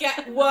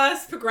 get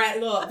worse progress.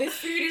 Look, this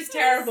food is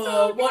terrible.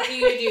 So what do?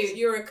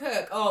 You're a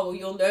cook. Oh, well,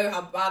 you'll know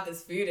how bad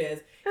this food is.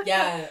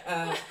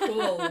 Yeah,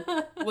 cool.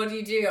 What do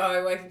you do? Oh,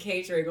 I work in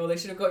catering. Or they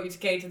should have got you to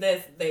cater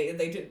this. They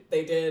did.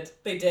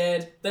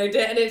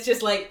 And it's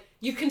just like,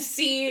 you can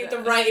see the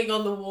writing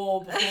on the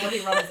wall before he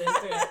runs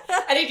into it.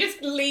 And he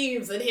just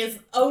leaves, and his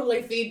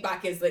only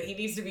feedback is that he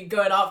needs to be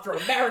going after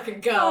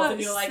American girls.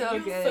 And you're like, so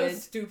you're good. so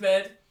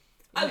stupid.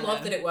 I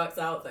love that it works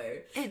out, though.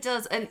 It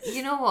does. And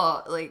you know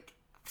what? Like,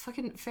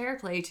 fucking fair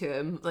play to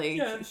him.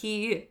 Like,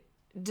 he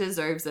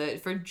deserves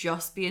it for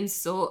just being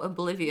so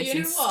oblivious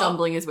and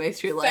stumbling his way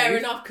through life. Fair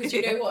enough, because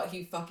you know what?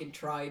 He fucking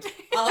tried.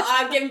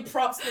 I'll give him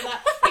props for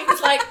that. He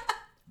was like,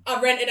 I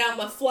rented out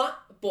my flat,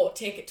 bought a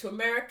ticket to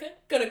America,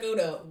 gonna go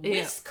to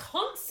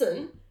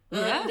Wisconsin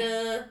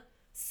and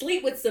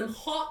sleep with some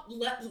hot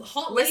ladies.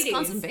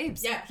 Wisconsin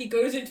babes. Yeah, he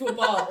goes into a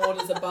bar,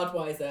 orders a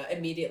Budweiser.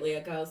 Immediately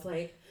a girl's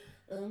like,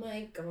 oh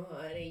my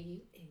god, are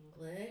you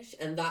English?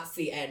 And that's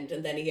the end.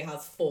 And then he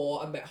has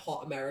 4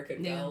 hot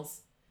American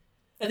girls.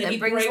 And then he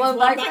brings one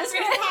back to his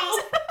house.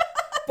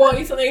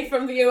 Boy, something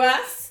from the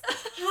US.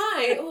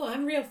 Hi. Oh,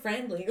 I'm real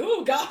friendly.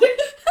 Oh, God.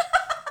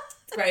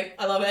 It's great.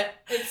 I love it.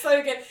 It's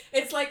so good.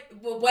 It's like,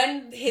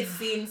 when his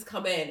scenes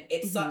come in,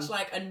 it's such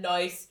like a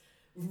nice...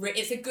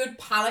 It's a good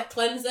palate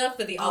cleanser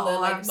for the other,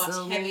 like,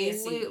 much heavier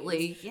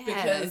scenes. Yeah.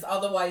 Because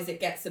otherwise it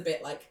gets a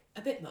bit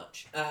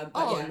much.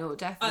 But no,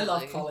 definitely. I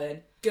love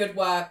Colin. Good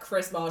work,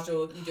 Chris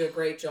Marshall. You do a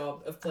great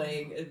job of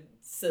playing a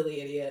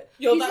silly idiot.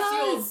 That's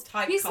your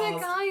type He's cast. the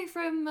guy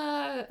from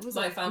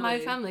My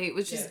Family. It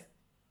was just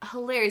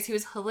hilarious. He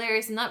was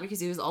hilarious in that because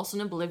he was also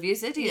an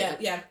oblivious idiot.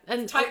 Yeah.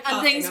 And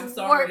Typecasting, things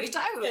worked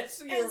out.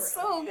 Yes, it's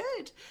so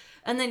good.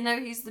 And then now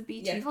he's the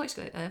BT voice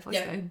guy.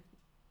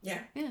 Yeah.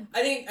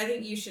 I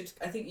think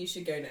you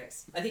should go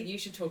next. I think you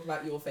should talk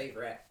about your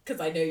favourite,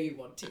 because I know you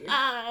want to.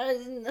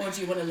 Or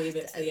do you want to leave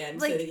it to the end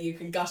so that you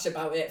can gush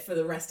about it for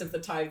the rest of the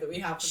time that we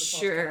have for the podcast?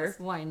 Sure,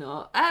 why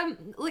not?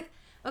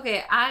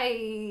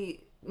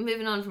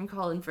 Moving on from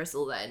Colin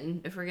Frissell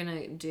then, if we're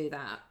gonna do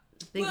that.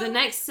 I think the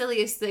next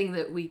silliest thing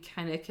that we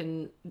kind of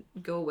can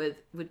go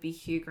with would be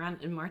Hugh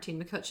Grant and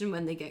Martine McCutcheon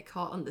when they get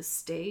caught on the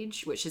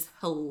stage, which is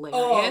hilarious.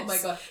 Oh my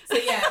god. So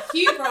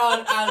Hugh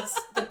Grant as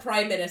the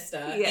Prime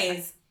Minister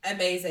is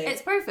amazing.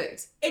 It's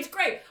perfect. It's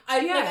great.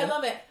 I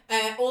love it.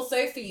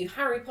 Also, for you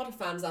Harry Potter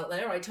fans out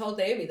there, I told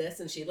Naomi this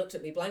and she looked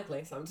at me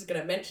blankly, so I'm just going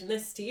to mention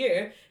this to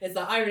you, is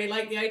that I really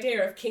like the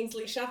idea of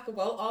Kingsley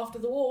Shacklebolt after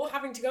the war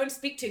having to go and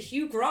speak to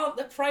Hugh Grant,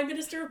 the Prime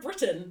Minister of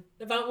Britain,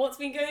 about what's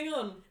been going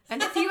on.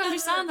 And if you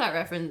understand that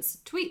reference,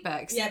 tweet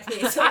Bex. Yeah,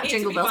 please. At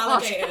Jingle Bells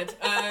validated.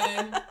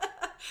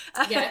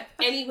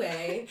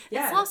 Anyway.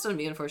 It's lost on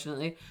me,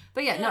 unfortunately.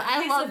 But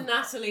I his love... and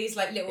Natalie's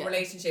little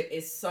relationship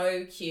is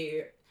so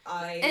cute.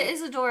 It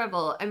is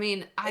adorable. I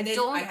mean, I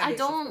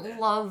don't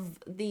love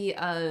the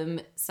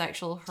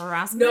sexual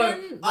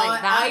harassment. No,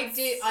 I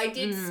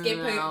did skip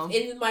over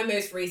in my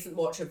most recent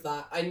watch of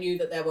that. I knew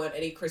that there weren't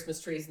any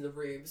Christmas trees in the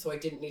room, so I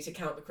didn't need to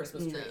count the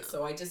Christmas trees.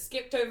 So I just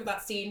skipped over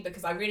that scene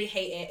because I really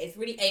hate it. It's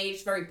really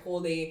aged very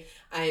poorly,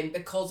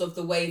 because of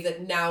the way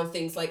that now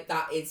things like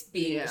that is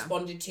being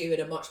responded to in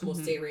a much more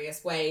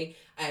serious way.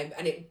 And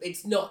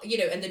it's not,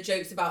 and the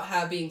jokes about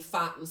her being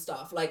fat and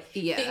stuff,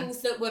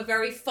 things that were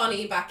very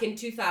funny back in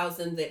 2000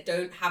 that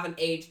haven't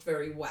aged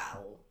very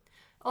well.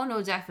 Oh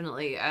no,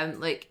 definitely.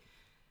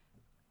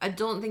 I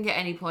don't think at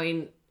any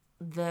point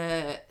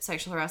the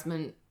sexual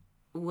harassment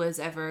was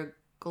ever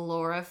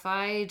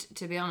glorified,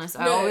 to be honest.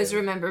 I always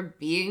remember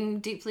being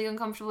deeply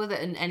uncomfortable with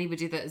it, and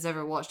anybody that has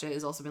ever watched it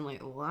has also been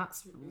like, oh,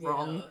 that's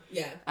wrong.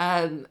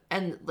 And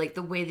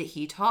the way that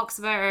he talks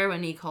about her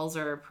when he calls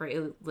her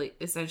pretty,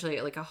 essentially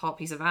a hot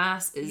piece of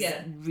ass is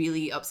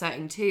really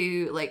upsetting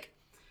too.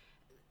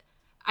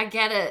 I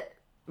get it.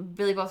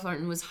 Billy Bob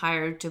Thornton was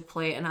hired to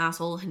play an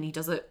asshole, and he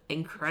does it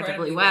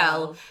incredibly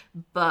well,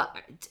 but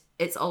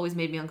it's always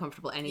made me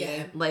uncomfortable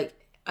anyway.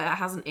 It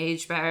hasn't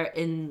aged better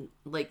in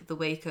the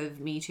wake of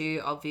Me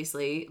Too,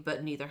 obviously,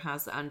 but neither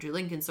has the Andrew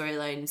Lincoln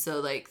storyline.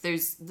 So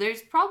there's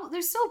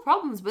still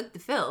problems with the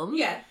film.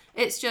 Yeah,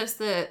 it's just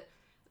that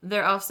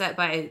they're offset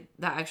by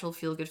that actual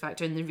feel good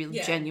factor and the real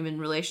genuine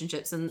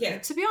relationships, and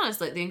to be honest,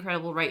 the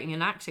incredible writing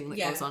and acting that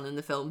goes on in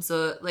the film.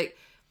 So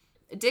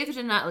David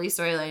and Natalie's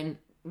storyline,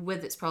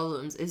 with its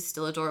problems, is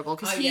still adorable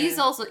because he's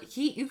also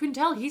you can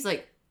tell he's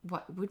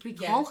what would we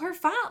call her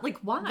fat?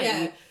 Why?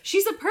 Yeah.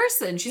 She's a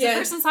person. She's a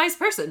person-sized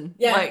person.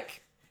 Yeah.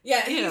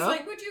 He's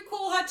would you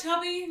call her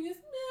chubby? And he's,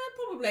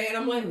 probably. And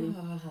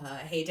I'm I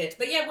hate it.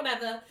 But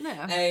whatever.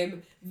 Yeah.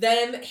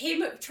 Then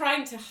him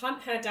trying to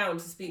hunt her down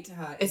to speak to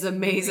her is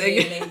amazing.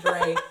 Really great.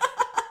 Are you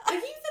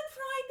the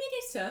Prime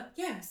Minister?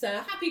 Yes.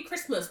 Happy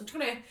Christmas. I'm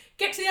trying to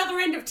get to the other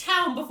end of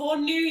town before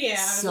New Year.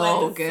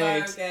 So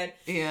good.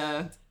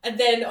 Yeah. And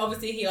then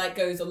obviously he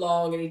goes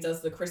along and he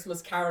does the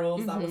Christmas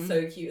carols. That was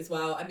so cute as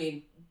well. I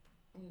mean,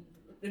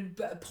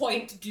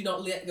 point, do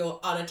not let your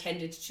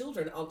unattended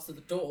children answer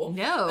the door.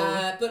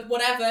 No. But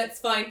whatever, it's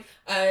fine.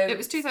 It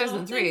was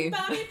 2003. Don't think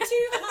about it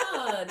too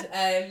hard.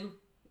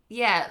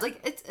 yeah, like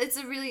it's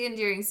a really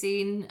endearing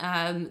scene.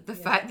 The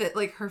fact that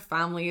like her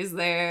family is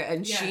there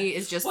and she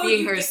is just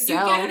being herself. You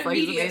get an like,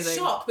 is immediate amazing.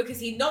 shock because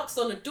he knocks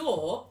on a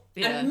door.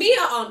 Yeah. And Mia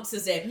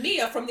answers it.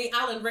 Mia from the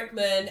Alan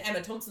Rickman,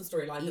 Emma Thompson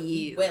storyline that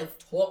we will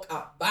talk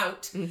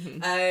about.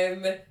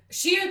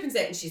 She opens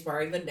it and she's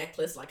wearing the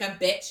necklace like a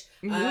bitch.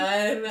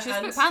 She's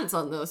put pants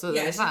on though, so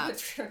there's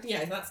that.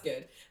 Yeah, that's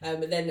good.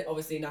 And then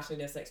obviously Natalie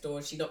lives next door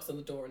and she knocks on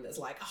the door and there's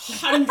like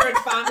 100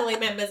 family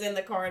members in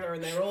the corridor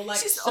and they're all like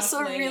she's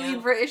also really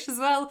out. British as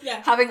well.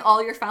 Yeah. Having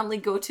all your family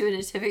go to a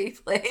nativity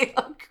play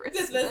on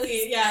Christmas.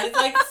 Yeah, it's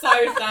like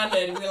so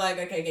standard and we're like,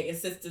 okay, get your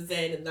sisters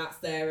in and that's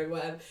there and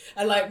whatever.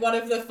 And like one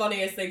of the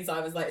funniest things I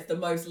was like, it's the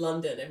most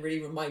London and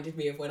really reminded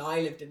me of when I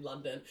lived in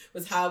London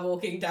was how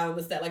walking down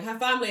the stairs, like her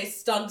family is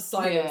stunned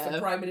silence, the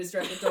Prime Minister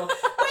at the door, where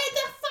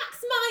the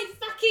fuck's my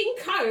fucking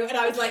coat? And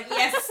I was like,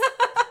 yes,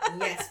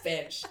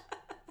 bitch.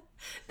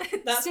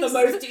 That's the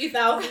most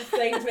 2000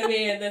 thing for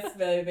me in this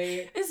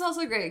movie. It's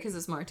also great because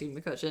it's Martine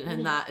McCutcheon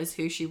and that is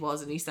who she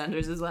was in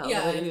EastEnders as well.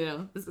 Yeah. You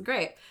know, it's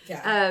great.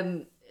 Yeah.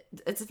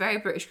 It's a very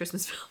British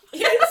Christmas film.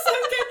 Yeah, it's so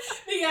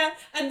good. Yeah.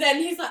 And then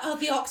he's like, oh,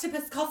 the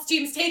octopus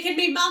costume's taken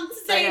me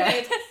months,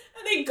 David.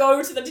 And they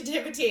go to the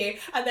nativity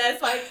and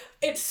there's like,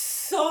 it's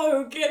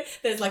so good.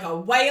 There's like a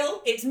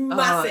whale. It's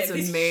massive.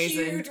 It's amazing.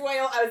 This huge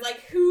whale. I was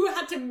like, who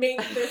had to make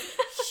this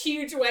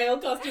huge whale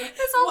costume?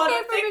 It's all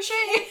paper mache.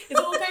 It's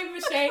all paper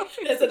mache.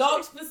 There's an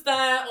octopus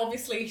there.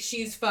 Obviously,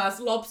 she's first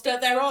lobster.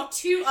 There are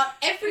two.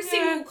 Every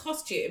single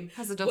costume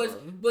has a double.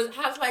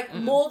 Has like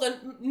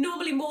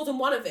normally more than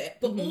one of it,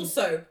 but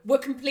also were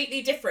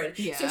completely different.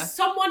 Yeah. So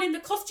someone in the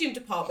costume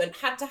department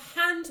had to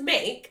hand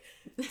make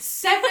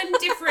 7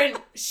 different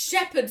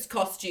shepherd's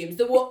costumes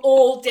that were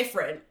all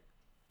different.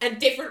 And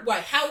different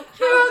way. How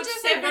would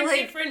 7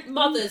 different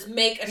mothers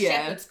make a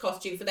shepherd's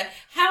costume for their?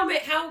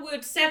 How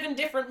would 7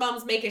 different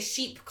mums make a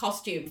sheep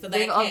costume for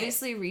their? They've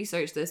obviously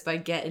researched this by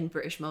getting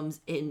British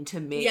mums in to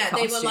make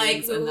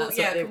costumes. They were like,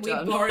 can we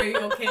borrow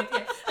your kid?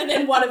 Yeah. And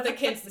then one of the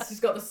kids, she's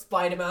got the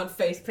Spider-Man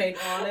face paint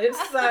on. It's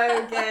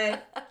so good.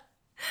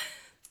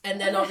 And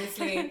then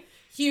obviously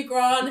Hugh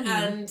Grant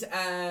and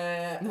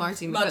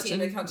Martine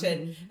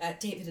McCutcheon,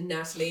 David and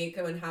Natalie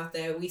go and have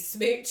their wee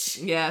smooch.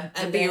 Yeah,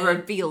 and be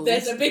revealed.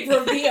 There's a big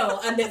reveal,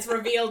 and it's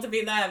revealed to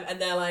be them,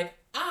 and they're like,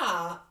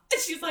 ah.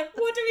 And she's like,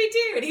 what do we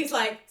do? And he's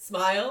like,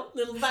 smile,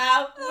 little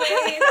bow,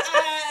 wave,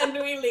 and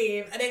we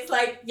leave. And it's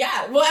like,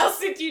 yeah, what else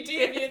did you do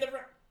if you're the...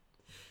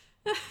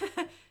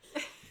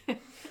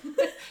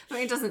 When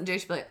he doesn't do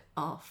it, she'd be like,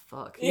 oh,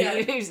 fuck. Yeah.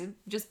 He's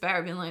just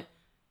better being like,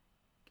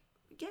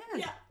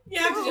 yeah. You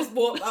have to just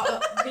walk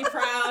up, be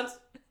proud.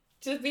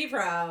 Just be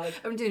proud.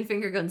 I'm doing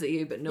finger guns at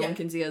you, but no one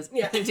can see us.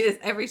 Yeah. I do this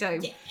every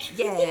time.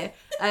 Yeah.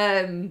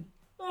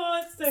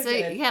 Oh, it's so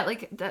good. Yeah,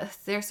 like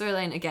their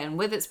storyline, again,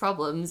 with its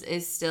problems,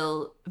 is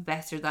still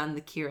better than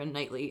the Keira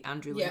Knightley,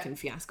 Andrew Lincoln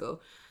fiasco.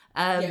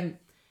 And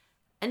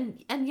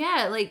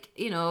yeah, like,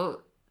 you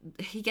know,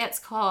 he gets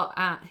caught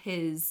at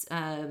his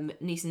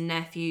niece and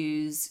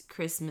nephew's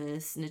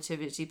Christmas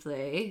nativity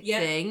play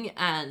thing,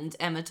 and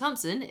Emma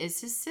Thompson is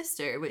his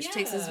sister, which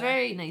takes us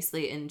very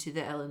nicely into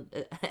the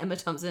Emma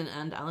Thompson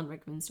and Alan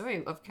Rickman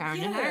story of Karen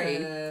and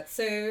Harry.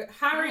 So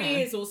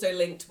Harry is also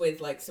linked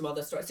with like some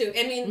other stories. So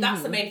I mean,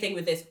 that's the main thing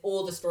with this.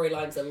 All the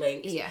storylines are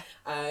linked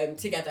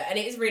together, and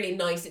it is really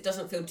nice. It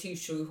doesn't feel too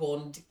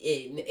shoehorned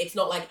in. It's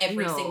not like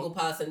every single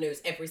person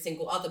knows every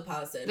single other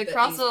person. The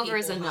crossover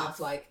is enough. Have,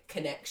 like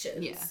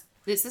connections. Yeah.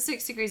 It's the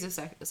 6 degrees of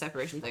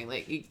separation thing.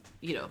 Like,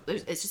 you know,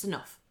 it's just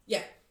enough.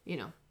 Yeah. You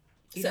know,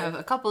 you have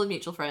a couple of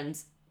mutual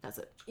friends. That's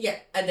it. Yeah.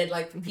 And then,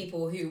 like,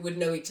 people who would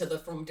know each other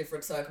from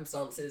different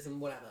circumstances and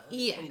whatever.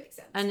 Yeah. It makes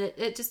sense. And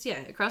it just,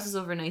 it crosses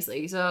over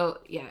nicely. So,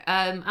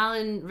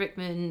 Alan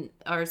Rickman,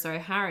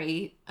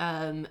 Harry,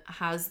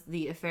 has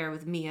the affair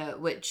with Mia,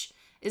 which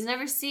is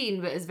never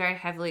seen, but is very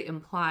heavily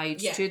implied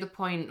to the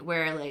point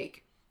where,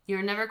 like,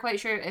 you're never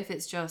quite sure if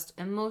it's just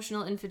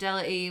emotional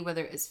infidelity,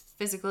 whether it's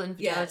physical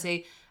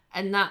infidelity. Yeah.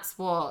 And that's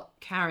what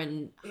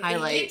Karen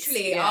highlights. He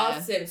literally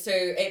asks him. So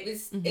it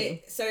was.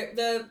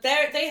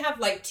 They have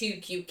like 2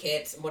 cute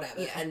kids and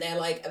whatever, and they're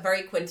like a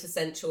very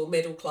quintessential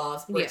middle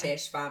class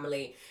British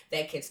family.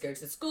 Their kids go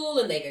to school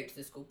and they go to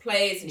the school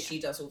plays, and she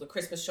does all the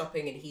Christmas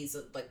shopping, and he's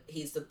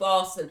the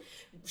boss, and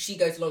she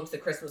goes along to the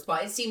Christmas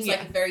party. It seems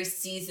like a very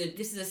seasoned.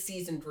 This is a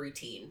seasoned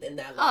routine in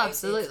their lives. Oh,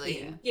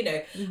 absolutely. You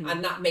know,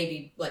 and that may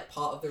be like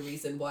part of the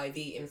reason why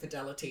the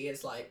infidelity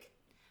is like.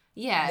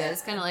 Yeah,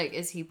 it's kind of like,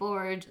 is he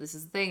bored? This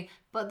is the thing.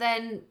 But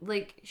then,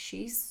 like,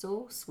 she's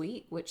so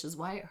sweet, which is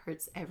why it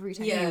hurts every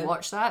time you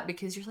watch that,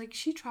 because you're like,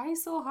 she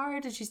tries so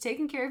hard, and she's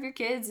taking care of your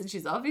kids, and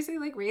she's obviously,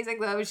 like, raising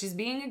them, and she's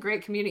being a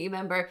great community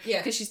member,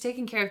 because she's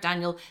taking care of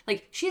Daniel.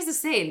 Like, she's a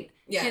saint.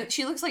 Yeah.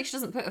 She looks like she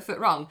doesn't put a foot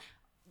wrong.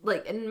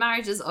 Like, in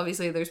marriages,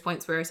 obviously, there's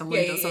points where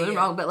someone does something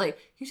wrong, but, like,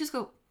 you just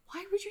go,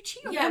 why would you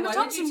cheat on Emma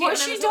Thompson?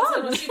 What's she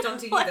done? What's she done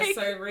to you? That's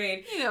so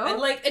rude. You know,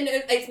 and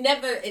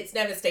it's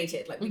never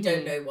stated. Like, we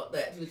don't know what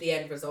the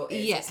end result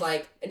is. It's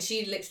like, and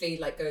she literally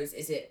like goes,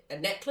 is it a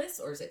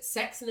necklace, or is it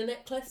sex in a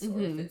necklace, or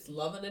if it's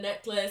love in a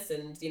necklace,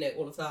 and you know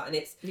all of that, and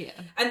it's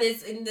and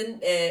there's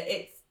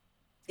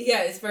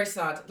Yeah, it's very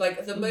sad.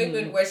 Like, the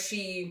moment where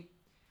she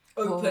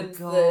opens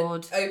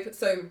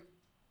so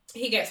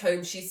he gets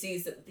home, she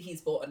sees that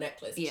he's bought a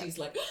necklace. Yeah. She's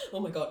like,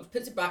 oh my God,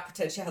 puts it back,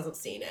 pretends she hasn't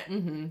seen it.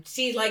 Mm-hmm.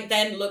 She, like,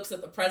 then looks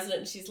at the present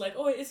and she's like,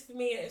 oh, it is for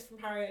me, it is from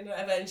Harry and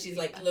whatever. And she's,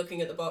 like, looking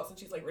at the box and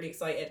she's, like, really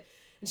excited.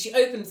 And she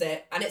opens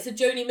it, and it's a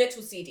Joni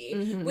Mitchell CD,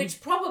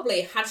 which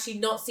probably, had she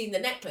not seen the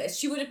necklace,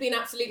 she would have been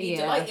absolutely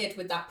delighted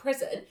with that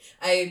present,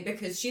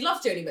 because she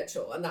loves Joni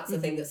Mitchell, and that's the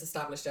thing that's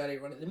established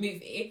earlier on in the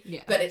movie.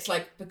 Yeah. But it's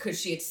like, because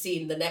she had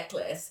seen the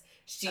necklace,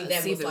 she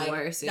then was like,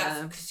 worse,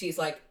 that's, she's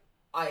like,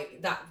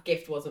 that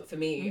gift wasn't for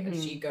me, and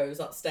she goes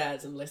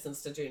upstairs and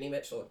listens to Joni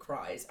Mitchell and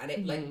cries, and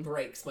it like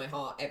breaks my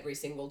heart every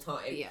single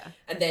time. Yeah.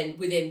 And then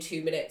within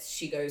 2 minutes,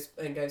 she goes,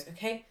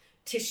 okay,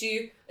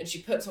 tissue, and she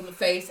puts on the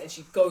face and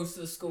she goes to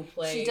the school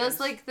play. She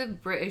does like the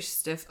British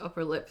stiff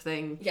upper lip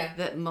thing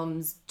that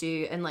mums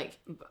do, and like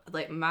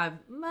my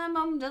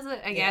mum does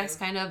it, I guess,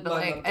 kind of, but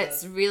like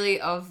it's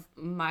really of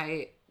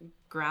my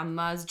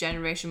grandma's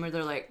generation where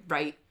they're like,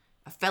 right,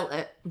 I felt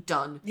it,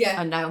 done,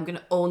 and now I'm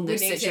gonna own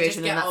this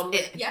situation, and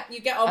that's it. Yeah,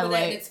 you get on with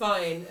it, and it's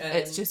fine.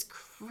 It's just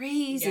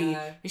crazy.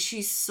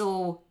 She's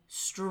so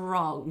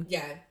strong.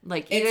 Yeah.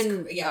 Like,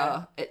 even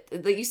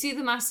like, you see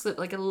the mask slip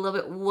like a little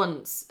bit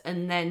once,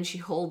 and then she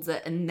holds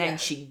it, and then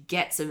she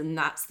gets him, and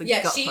that's the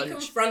gut she punch.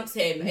 Confronts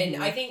him,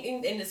 and I think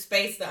in a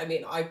space that, I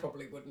mean, I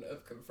probably wouldn't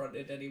have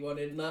confronted anyone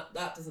in that.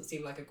 That doesn't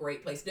seem like a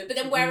great place to do it. But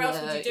then where else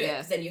would you do it?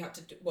 Because then you have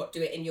to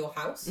do it in your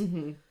house.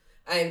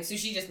 So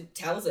she just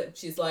tells him,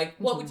 she's like,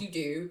 what would you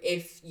do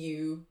if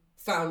you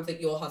found that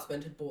your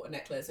husband had bought a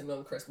necklace and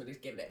on Christmas he's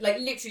given it? Like,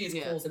 literally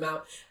just calls him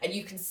out, and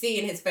you can see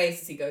in his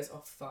face as he goes,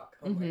 oh fuck,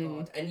 oh my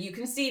God. And you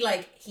can see,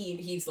 like,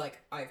 he's like,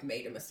 I've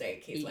made a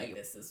mistake. He's like,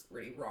 this is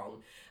really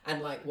wrong,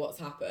 and like, what's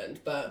happened,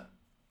 but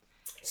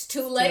it's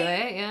too late. Too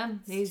late, yeah.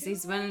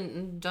 He's went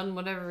and done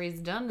whatever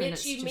he's done, and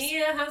it's just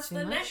Mia has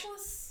the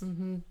necklace.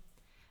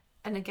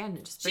 And again,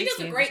 it just she does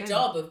a great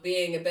job of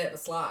being a bit of a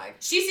slag.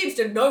 She seems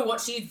to know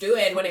what she's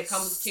doing when it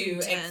comes to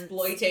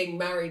exploiting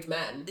married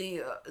men.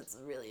 Yeah, it's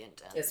really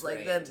intense. It's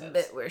like the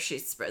bit where she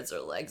spreads her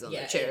legs on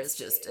the chair.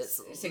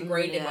 It's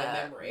ingrained in my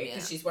memory,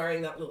 because she's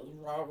wearing that little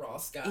rah-rah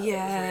skirt that was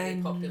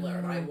really popular,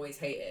 and I always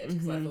hated,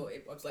 because I thought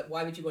I was like,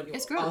 why would you want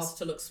your ass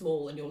to look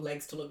small and your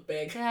legs to look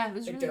big? Yeah, it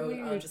was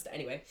really weird.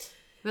 Anyway.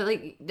 But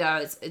like,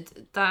 no,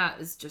 that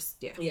is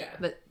just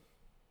But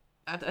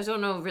I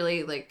don't know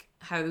really like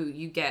how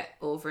you get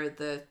over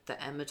the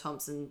Emma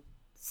Thompson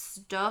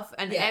stuff,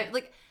 and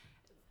like,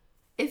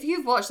 if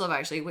you've watched Love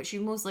Actually, which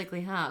you most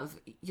likely have,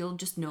 you'll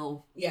just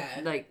know. Yeah,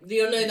 like,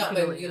 you'll know that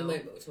moment. You'll know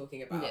what we're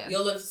talking about. Yeah.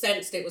 You'll have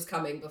sensed it was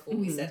coming before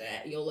we said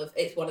it.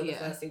 It's one of the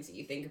first things that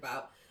you think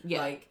about. Yeah.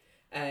 Like,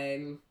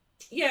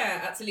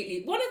 yeah,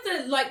 absolutely. One of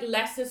the like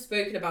lesser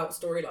spoken about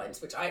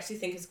storylines, which I actually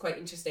think is quite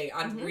interesting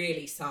and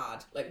really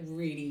sad. Like,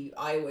 really,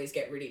 I always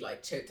get really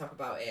like choked up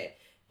about it.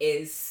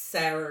 Is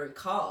Sarah and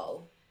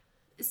Carl.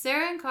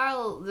 Sarah and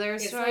Carl, their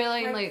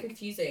storyline, like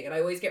confusing, and I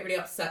always get really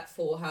upset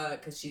for her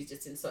because she's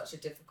just in such a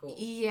difficult.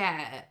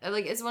 Yeah,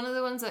 like, it's one of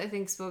the ones that I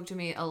think spoke to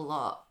me a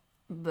lot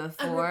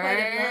before.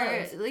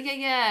 Like,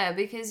 yeah,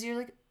 because you're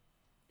like,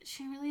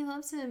 she really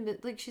loves him,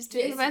 but like, she's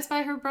doing the best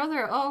by her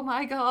brother. Oh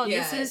my God,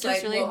 this is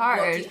just really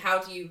hard. How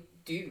do you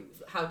do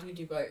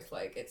both?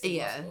 Like, it's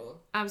impossible.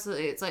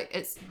 Absolutely. It's like,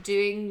 it's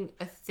doing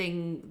a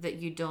thing that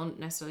you don't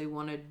necessarily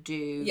want to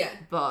do,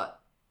 but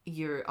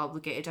you're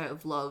obligated out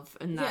of love,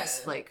 and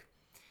that's like,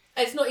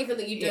 it's not even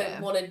that you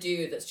don't want to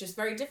do, that's just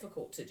very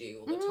difficult to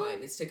do all the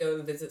time, is to go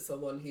and visit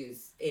someone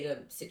who's in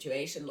a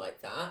situation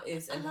like that,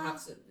 and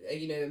have to,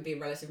 and be a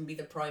relative and be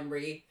the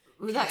primary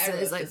that's it,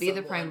 is like, be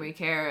the primary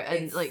care,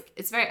 and like,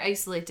 it's very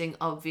isolating,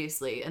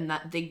 obviously, and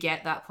that they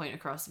get that point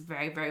across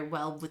very, very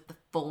well with the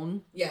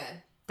phone.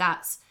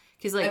 That's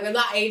because, like, and then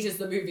that ages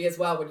the movie as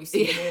well when you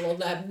see them all on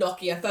their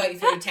Nokia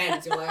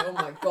 3310s. You're like, oh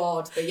my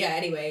God. But yeah,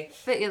 anyway.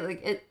 But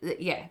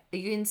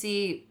you can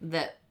see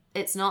that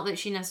it's not that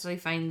she necessarily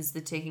finds the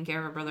taking care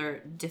of her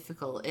brother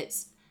difficult.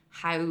 It's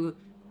how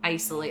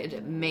isolated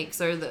it makes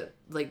her that,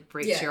 like,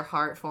 breaks your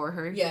heart for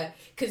her. Yeah,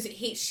 because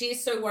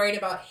she's so worried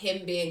about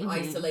him being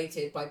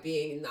isolated by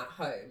being in that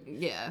home.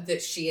 Yeah.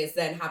 That she is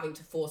then having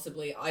to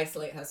forcibly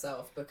isolate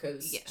herself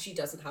because she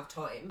doesn't have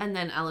time. And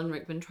then Alan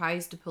Rickman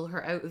tries to pull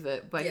her out of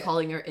it by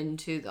calling her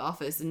into the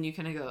office, and you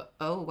kind of go,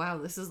 oh wow,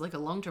 this is like a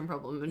long-term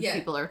problem, and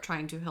people are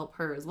trying to help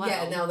her as well.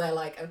 Yeah, and now they're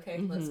like, okay,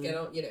 let's get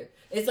on,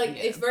 It's like,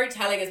 it's very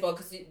telling as well,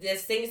 because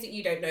there's things that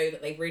you don't know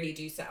that they really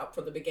do set up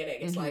from the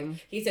beginning. It's like,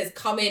 he says,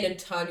 come in and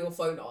turn your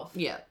phone off.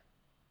 Yeah.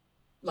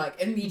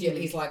 Like,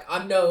 immediately he's like,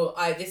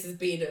 this has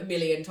been a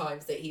million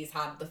times that he's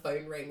had the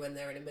phone ring when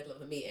they're in the middle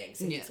of a meeting.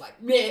 So he's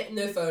like, meh,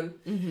 no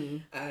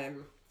phone.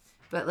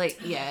 But like,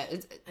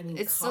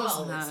 it's Carl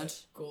so sad.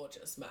 Is a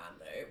gorgeous man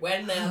though.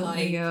 When they're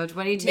like, God,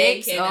 when he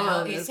takes he's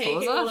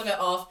taking all of it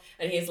off,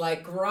 and he's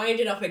like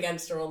grinding up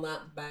against her on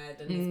that bed,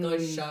 and he's got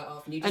his shirt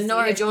off, and you just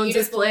Norah Jones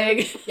is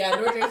playing. Yeah,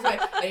 Norah Jones is playing,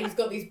 and he's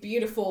got these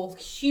beautiful,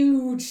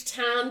 huge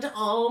tanned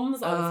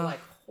arms. I was like,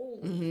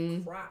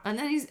 holy crap! And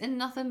then he's in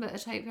nothing but a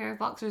tight pair of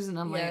boxers, and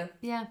I'm like,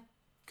 yeah.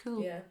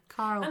 Cool. Yeah.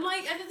 Carl. And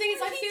like, and the thing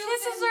is, I he feel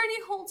kisses her and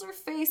he holds her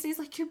face and he's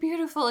like, you're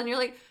beautiful. And you're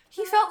like,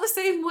 he felt the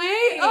same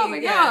way? Oh my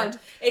Yeah. God.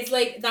 It's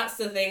like, that's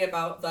the thing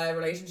about the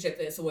relationship,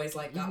 that it's always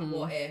like that Mm-hmm.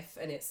 what if,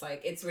 and it's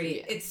like, it's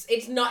really, Yeah.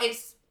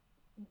 it's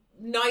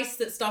nice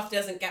that stuff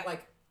doesn't get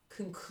like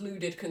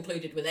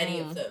concluded with any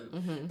of them,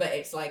 Mm-hmm. but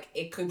it's like,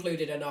 it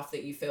concluded enough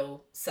that you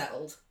feel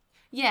settled.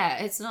 Yeah,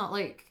 it's not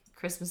like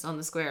Christmas on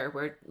the Square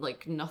where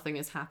like nothing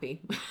is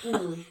happy.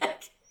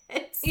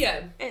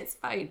 It's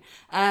fine.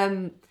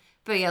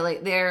 But yeah,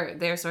 like their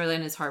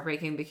storyline is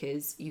heartbreaking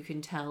because you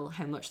can tell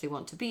how much they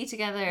want to be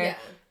together. Yeah.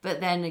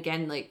 But then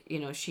again, like, you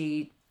know,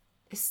 she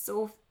is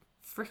so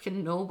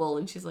freaking noble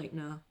and she's like,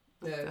 no,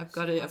 I've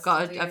got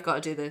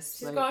to do this.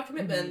 She's like, got a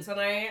commitment, and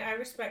I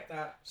respect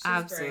that. She's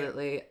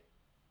absolutely. great.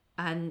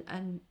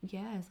 And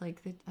yeah, it's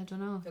like I don't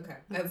know. Okay,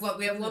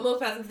 we have one more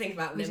person to think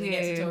about, and then we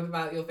get to Yeah. talk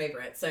about your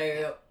favourite.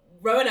 So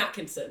Rowan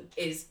Atkinson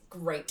is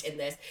great in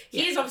this.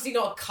 He is obviously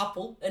not a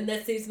couple, and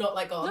this is not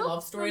like a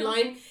love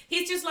storyline.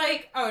 He's just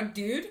like a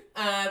dude.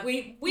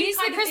 We He's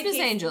kind the of Christmas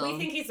think angel. We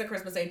think he's the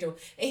Christmas angel.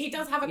 He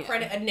does have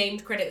a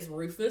named credit as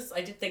Rufus.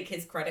 I did think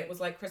his credit was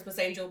like Christmas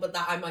angel, but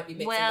that I might be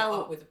mixing that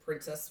up with a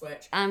Princess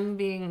Switch. I'm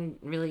being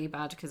really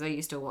bad because I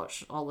used to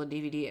watch all the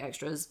DVD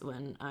extras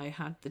when I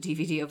had the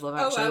DVD of Love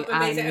Actually. wow,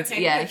 amazing. And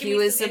Okay, yeah, give he me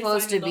was some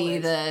supposed to insider be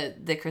knowledge.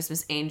 the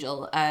Christmas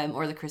angel,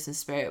 or the Christmas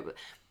spirit.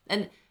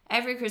 And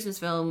every Christmas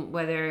film,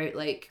 whether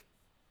like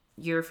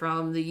you're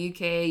from the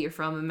UK, you're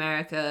from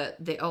America,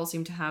 they all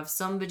seem to have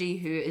somebody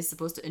who is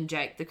supposed to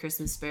inject the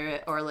Christmas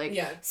spirit or like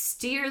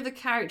steer the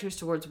characters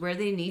towards where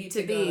they need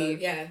to be.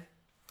 Yeah.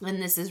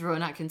 And this is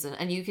Rowan Atkinson,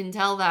 and you can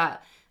tell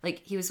that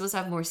like he was supposed to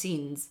have more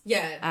scenes.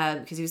 Yeah.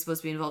 Because he was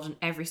supposed to be involved in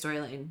every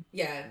storyline.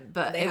 Yeah.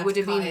 But They it had would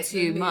to have cut been it.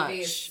 too The much.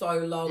 movie is so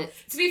long.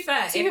 To be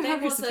fair, 2 if there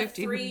hours was and a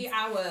 15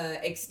 3-hour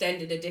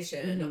extended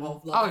edition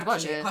of Love I would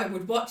watch Actually, it. I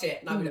would watch it,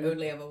 and I would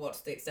only ever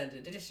watch the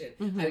extended edition.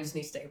 I would just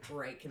need to take a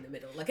break in the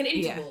middle, like an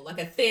interval, like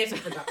a theatre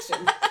production.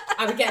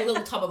 I would get a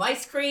little tub of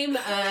ice cream.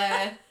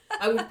 I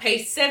would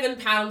pay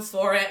 £7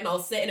 for it, and I'll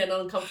sit in an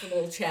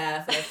uncomfortable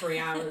chair for 3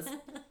 hours.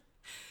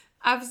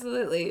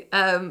 Absolutely.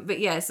 But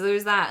yeah, so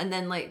there's that, and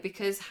then like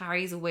because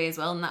Harry's away as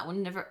well, and that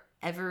one never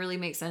ever really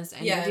makes sense to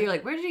anybody. Yeah. You're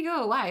like, where did he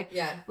go? Why?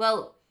 Yeah.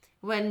 Well,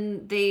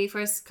 when they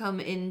first come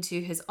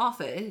into his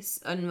office,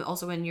 and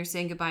also when you're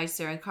saying goodbye to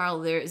Sarah and Carl,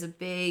 there is a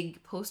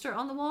big poster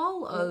on the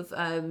wall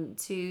of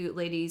 2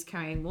 ladies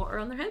carrying water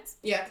on their heads,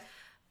 Yeah.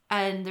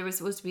 and there was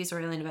supposed to be a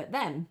storyline about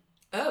them.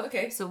 Oh,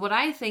 okay. So what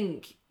I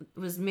think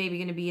was maybe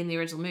going to be in the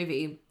original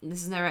movie,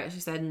 this is never actually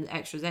said in the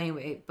extras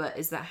anyway, but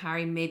is that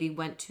Harry maybe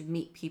went to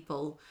meet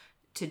people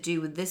to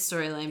do with this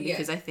storyline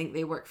because I think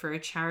they work for a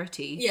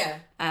charity. Yeah.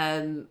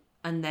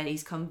 And then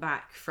he's come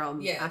back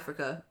from Yeah.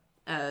 Africa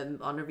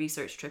on a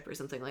research trip or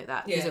something like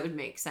that because Yeah. it would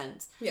make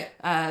sense. Yeah.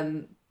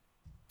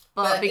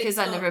 But because it's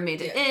that not- never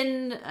made it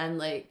in, and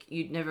like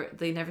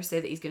they never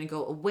say that he's going to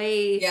go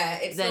away. Yeah,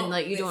 it's then not-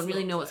 like you it's don't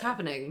really not know what's clear.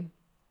 happening.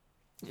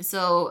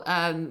 So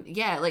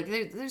yeah, like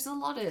there's a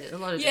lot of Yeah,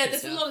 different there's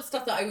stuff. a lot of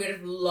stuff that I would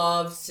have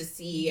loved to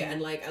see and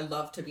like I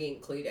love to be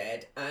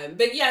included.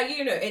 But yeah,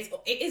 you know, it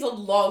is a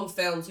long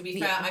film. To be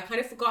fair, I kind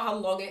of forgot how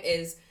long it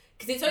is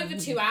because it's over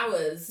 2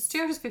 hours. It's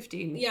 2 hours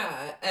 15.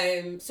 Yeah,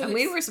 so And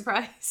we were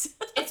surprised.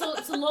 it's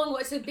a long,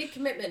 it's a big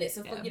commitment. It's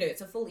a full, you know,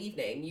 it's a full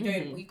evening.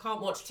 You can't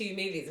watch 2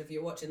 movies if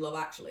you're watching Love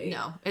Actually.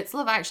 No, it's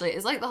Love Actually.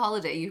 It's like The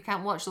Holiday. You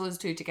can't watch those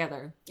 2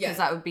 together because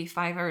that would be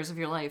 5 hours of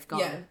your life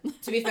gone. Yeah.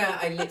 To be fair,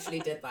 I literally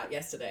did that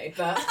yesterday,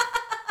 but.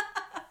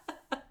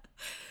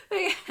 But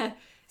yeah,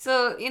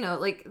 so you know,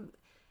 like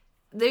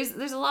there's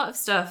a lot of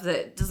stuff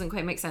that doesn't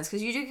quite make sense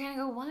because you do kind of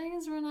go, why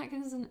is Rowan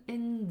Atkinson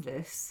in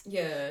this?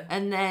 Yeah.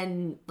 And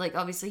then like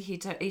obviously he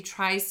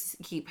tries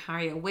to keep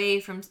Harry away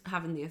from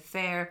having the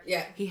affair.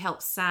 Yeah. He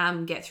helps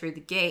Sam get through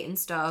the gate and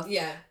stuff.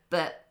 Yeah.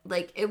 But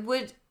like it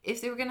would, if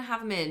they were gonna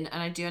have him in,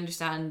 and I do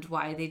understand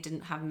why they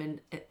didn't have him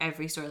in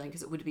every storyline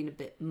because it would have been a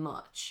bit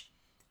much.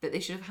 But they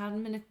should have had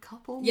him in a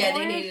couple more. Yeah,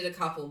 they needed a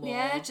couple more.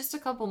 Yeah, just a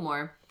couple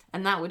more,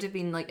 and that would have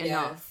been like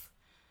enough.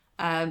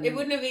 It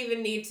wouldn't have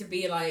even need to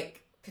be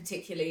like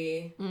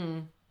particularly Hmm.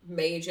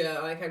 major.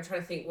 Like I'm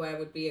trying to think where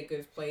would be a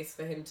good place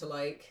for him to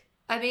like.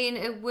 I mean,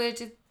 it would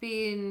have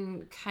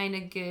been kind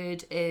of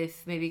good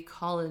if maybe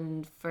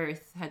Colin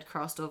Firth had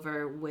crossed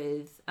over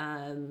with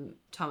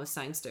Thomas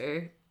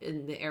Sangster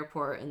in the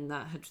airport, and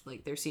that had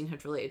like their scene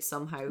had related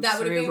somehow. That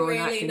would have through been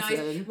Rowan really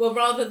Atkinson. nice. Well,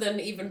 rather than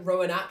even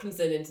Rowan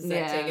Atkinson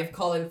intersecting, Yeah. if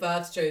Colin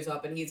Firth shows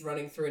up and he's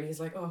running through and he's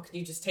like, "Oh, can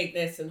you just take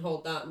this and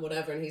hold that and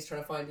whatever," and he's trying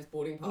to find his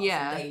boarding pass,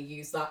 Yeah. and they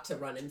use that to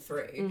run him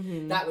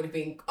through. That would have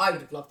been. I would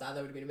have loved that.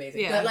 That would have been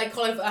amazing. Yeah. But like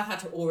Colin Firth had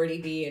to already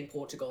be in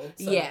Portugal.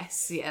 So.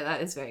 Yes, yeah,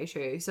 that is very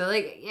true. So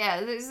like, yeah,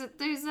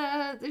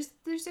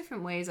 there's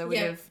different ways I would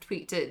Yeah. have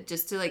tweaked it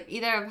just to like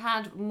either have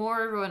had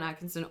more Rowan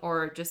Atkinson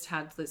or just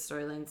had the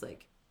storylines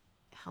like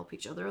help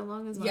each other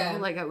along as well. Yeah.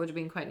 Like that would have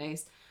been quite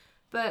nice.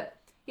 But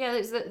yeah,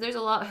 there's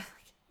a lot.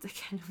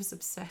 Again, I was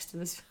obsessed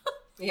in this film.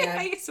 Yeah.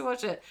 I used to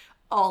watch it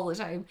all the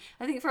time.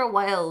 I think for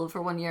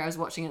 1 year, I was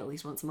watching it at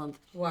least once a month.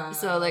 Wow.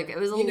 So, like, it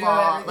was a You know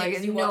lot. everything, Like,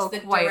 'cause you no, watch the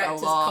quite a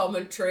director's lot.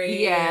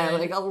 commentary. Yeah, and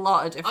like a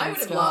lot of different I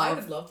would stuff.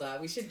 have loved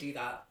that. We should do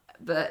that.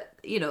 But,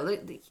 you know,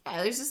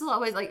 yeah, there's just a lot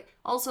of ways. Like,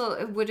 also,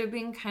 it would have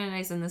been kind of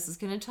nice, and this is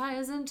going to tie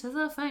us into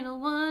the final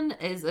one,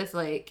 is if,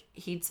 like,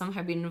 he'd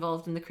somehow been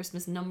involved in the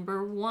Christmas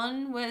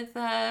 #1 with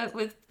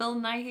Bill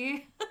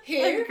Nighy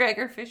and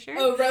Gregor Fisher.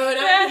 Oh, Rowan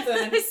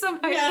Atkinson.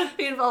 Somehow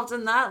be involved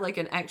in that, like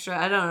an extra,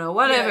 I don't know,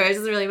 whatever, it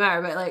doesn't really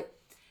matter. But, like,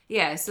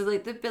 yeah, so,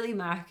 like, the Billy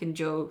Mack and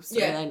Joe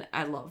storyline,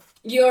 I love.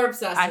 You're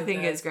obsessed with I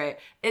think it's great.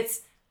 It's,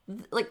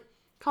 like,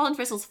 Colin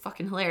Farrell's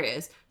fucking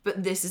hilarious,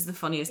 but this is the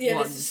funniest one.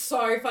 Yeah, this is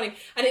so funny.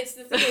 And it's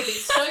the thing is,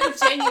 it's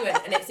so genuine,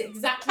 and it's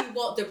exactly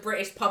what the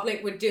British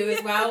public would do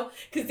as well.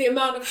 Because the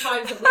amount of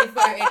times that we've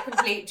voted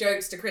complete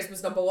jokes to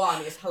Christmas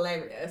 #1 is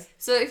hilarious.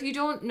 So if you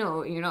don't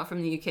know, you're not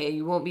from the UK,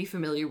 you won't be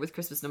familiar with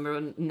Christmas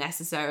 #1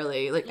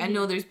 necessarily. Like, I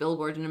know there's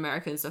Billboard in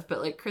America and stuff,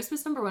 but, like,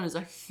 Christmas #1 is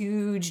a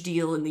huge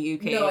deal in the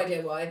UK. No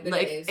idea why, but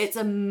like, it is. It's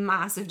a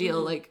massive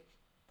deal. Like,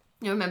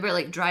 I remember,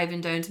 like,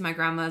 driving down to my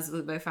grandma's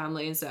with my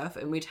family and stuff,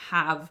 and we'd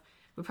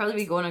probably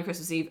be going on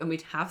Christmas Eve, and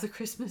we'd have the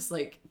Christmas,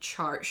 like,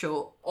 chart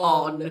show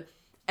on,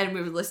 and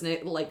we would listen to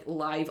it, like,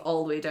 live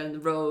all the way down the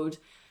road.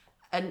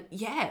 And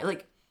yeah,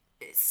 like,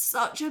 it's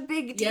such a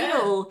big deal.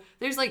 Yeah.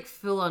 There's, like,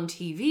 full-on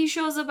TV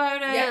shows about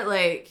it. Yeah.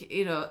 Like,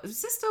 you know,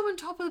 was this still when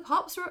Top of the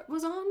Pops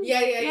was on?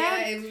 Yeah.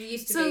 It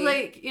used to be. So,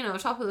 like, you know,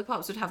 Top of the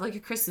Pops would have, like, a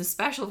Christmas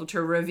special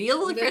to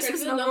reveal the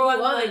Christmas #1.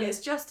 Like,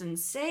 it's just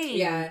insane.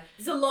 Yeah,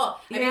 it's a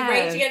lot. I mean,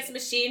 Rage Against the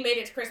Machine made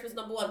it to Christmas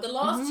 #1. The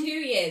last 2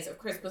 years of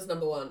Christmas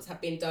 #1s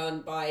have been done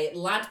by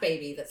Lad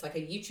Baby, that's like a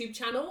YouTube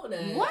channel and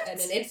an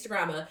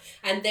Instagrammer.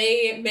 And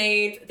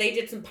they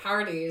did some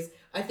parodies.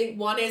 I think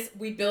one is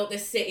We Built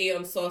This City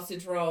on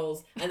Sausage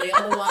Rolls, and the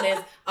other one is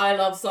I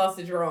Love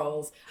Sausage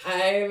Rolls.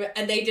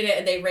 And they did it,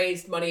 and they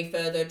raised money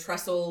for the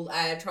Trestle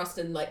Trust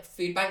and, like,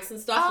 food banks and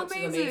stuff, which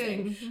is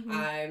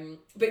amazing.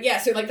 But yeah,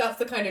 so, like, that's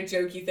the kind of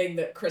jokey thing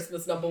that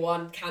Christmas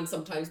 #1 can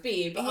sometimes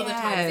be, but other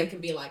times it can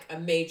be, like, a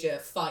major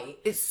fight.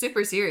 It's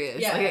super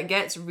serious. Yeah. Like, it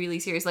gets really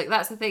serious. Like,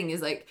 that's the thing,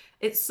 is, like,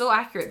 it's so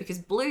accurate because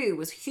Blue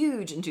was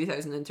huge in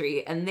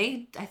 2003, and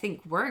they, I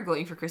think, were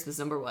going for Christmas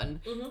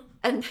 #1.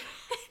 And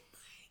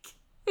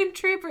in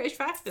true British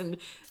fashion,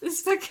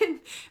 this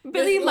fucking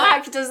Billy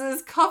Mack does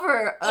this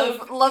cover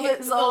of Love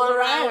It's All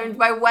Around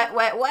by Wet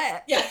Wet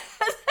Wet. Yeah.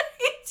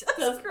 He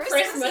does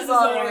Christmas is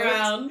All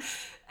Around.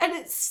 And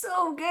it's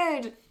so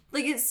good.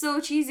 Like, it's so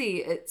cheesy.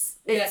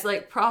 It's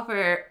like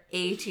proper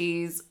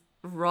 80s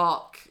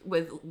rock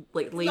with,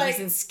 like, ladies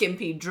in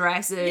skimpy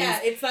dresses.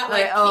 Yeah, it's that,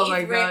 like oh Keith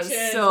my god,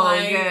 Richards, so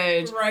like,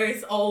 good.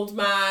 Gross old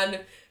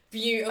man,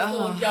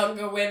 beautiful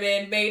younger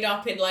women made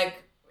up in,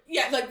 like,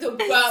 like the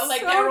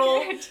like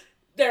so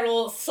they're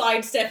all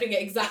sidestepping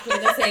at exactly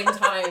the same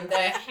time.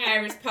 Their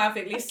hair is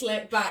perfectly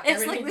slicked back.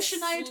 It's like the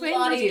Shania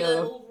Twain video.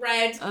 Little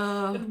red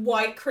and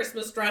white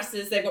Christmas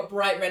dresses. They've got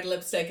bright red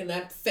lipstick and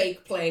they're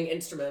fake playing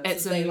instruments.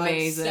 It's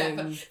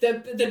amazing.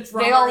 The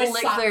drummer they all is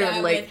lick sat their,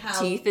 there like, with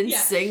teeth in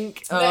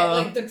sync.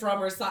 Like, the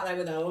drummer is sat there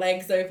with their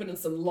legs open and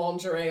some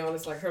lingerie on.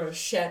 It's like, oh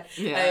shit.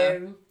 Yeah.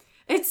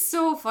 It's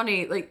so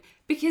funny, like,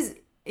 because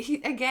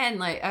he, again,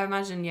 like, I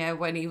imagine,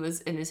 when he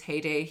was in his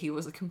heyday, he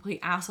was a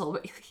complete asshole,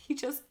 but he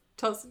just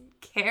doesn't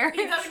care.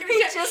 He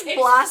just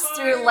blasts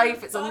through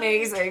life. It's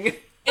amazing.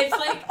 It's,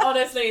 like,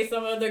 honestly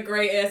some of the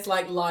greatest,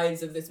 like,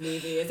 lines of this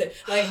movie. Is it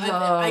like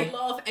I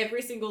laugh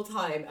every single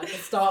time at the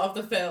start of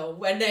the film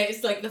when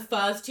it's like the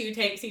first 2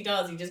 takes he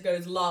does, he just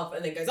goes love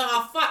and then goes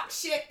fuck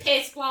shit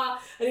piss blah,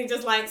 and he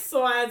just, like,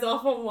 swears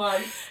off on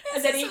one.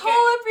 And then his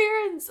whole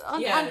appearance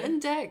on Ant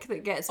and Dec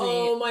that gets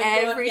me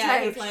every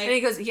time. Like, and he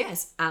goes,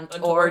 yes,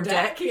 Ant or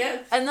Dec.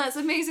 Yes. And that's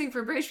amazing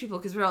for British people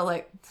because we're all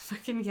like,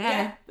 fucking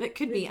it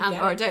could be Ant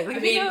or Dec. Like, I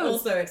mean,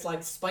 also it's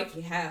like spiky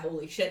hair.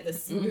 Holy shit,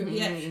 this movie.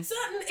 Yeah,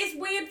 it's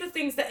weird the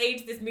things that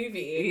age this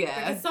movie.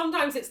 Yeah. Because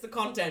sometimes it's the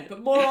content, but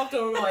more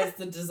often than not it's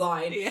the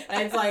design.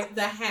 And it's like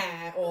the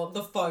hair or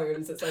the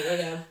phones. It's like,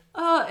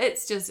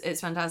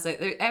 it's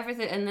fantastic.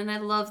 Everything. And then I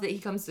love that he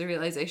comes to the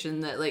realization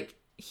that, like,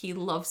 he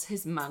loves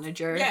his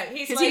manager. Yeah,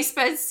 because he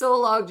spends so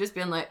long just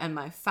being like, and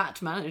my fat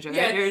manager.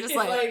 Yeah, and you're just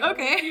like,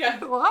 okay,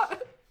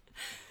 what?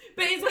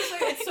 But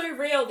it's so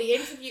real, the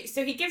interview.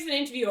 So he gives an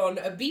interview on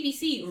a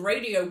BBC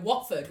Radio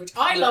Watford, which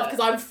I love because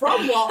I'm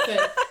from Watford.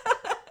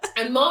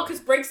 And Marcus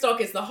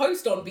Brigstock is the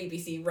host on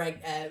BBC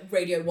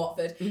Radio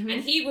Watford. And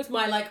he was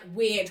my, like,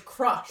 weird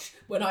crush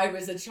when I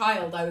was a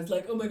child. I was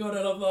like, oh my god,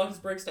 I love Marcus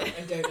Brigstock.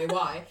 I don't know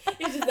why.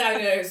 It's just, I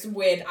don't know, some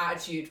weird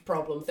attitude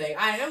problem thing.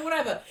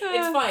 Whatever.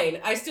 It's fine.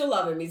 I still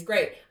love him. He's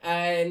great.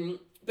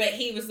 But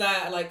he was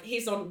there, like,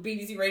 he's on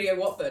BBC Radio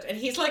Watford, and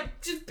he's,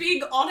 like, just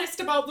being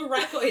honest about the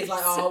record. He's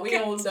like, we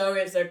all know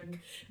it's a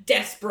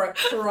desperate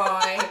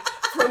cry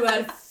from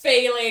a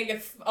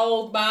failing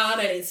old man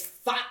and his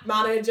fat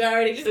manager,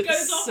 and he just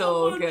goes off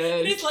so on good.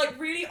 and he's like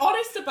really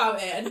honest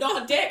about it and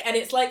not a dick, and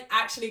it's like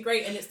actually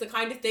great, and it's the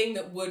kind of thing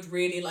that would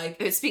really like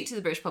It would speak to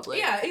the British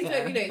public. like,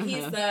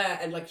 he's there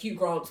and like Hugh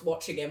Grant's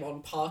watching him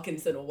on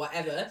Parkinson or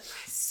whatever,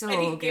 So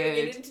and he's giving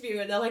an good. interview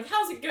and they're like,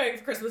 how's it going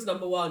for Christmas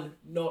 #1?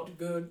 Not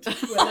good.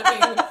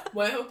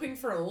 We're hoping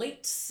for a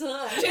late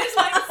surge. It's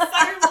like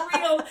so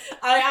real.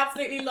 I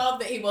absolutely love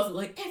that he wasn't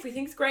like,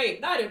 everything's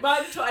great, I don't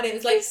mind at all. And it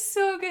was like, He's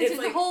so good. it's It's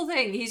like- the whole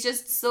thing. He's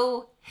just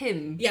so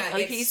him. Yeah,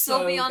 like it's he's so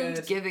so beyond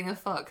good. giving a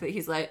fuck that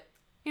he's like,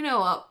 you know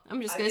what?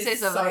 I'm just gonna say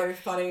it's something. so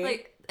funny.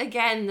 Like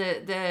again,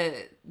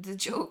 the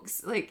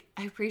jokes. Like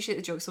I appreciate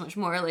the jokes so much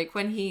more. Like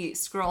when he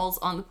scrawls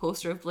on the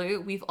poster of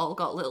Blue, "We've all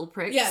got little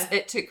pricks." Yeah.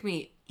 It took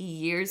me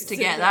years to To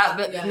get get that, that,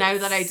 but yeah, now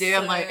it's that I do,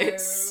 I'm like,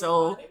 it's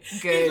so funny.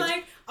 good. He's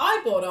like,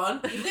 I bought on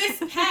this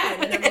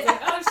pen, and I was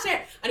like, oh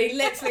shit, and he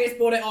literally has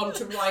bought it on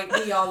to write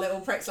 "We Are Little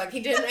Pricks." Like he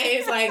didn't.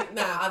 He's like,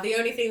 nah, the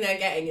only thing they're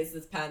getting is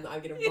this pen that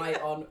I'm gonna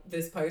write on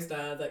this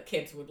poster that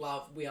kids would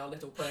love. We are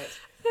little pricks.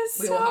 It's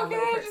We so all have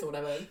little good. pricks or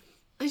whatever.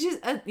 I just,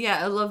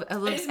 I love And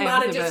his everything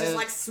manager's about just it.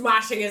 like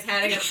smashing his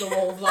head against the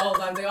walls the whole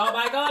time. Like, oh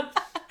my god!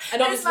 And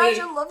And his obviously,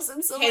 manager loves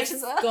him so much his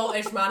as well.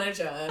 Scottish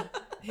manager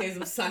who's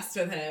obsessed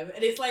with him,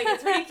 and it's like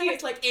it's really cute.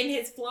 It's like in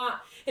his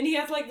flat, and he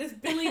has like this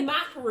Billy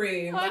Mack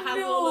room that I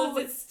has all of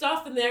know. his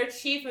stuff and their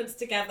achievements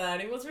together,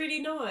 and it was really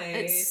nice.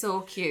 It's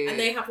so cute. and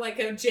they have like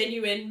a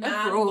genuine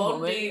man bro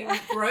bonding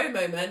bro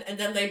moment, and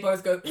then they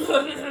both go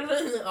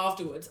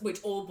afterwards,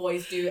 which all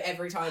boys do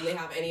every time they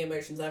have any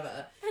emotions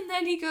ever. And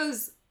then he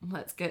goes,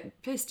 let's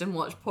get pissed and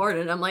watch porn.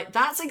 And I'm like,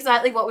 that's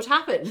exactly what would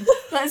happen.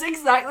 That's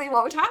exactly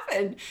what would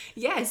happen.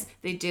 Yes,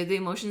 they do the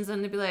emotions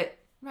and they'd be like,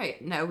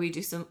 right, now we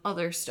do some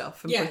other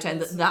stuff and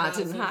pretend that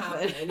didn't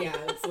happen. Yeah,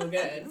 it's all good.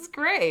 It's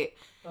great.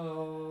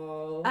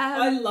 Oh,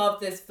 I love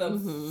this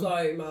film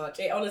so much.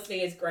 It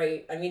honestly is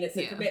great. I mean, it's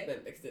a Yeah.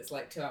 commitment because it's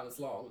like 2 hours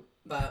long,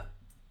 but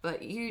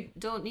But you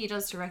don't need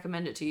us to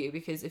recommend it to you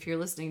because if you're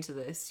listening to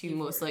this, you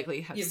most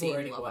likely have you've seen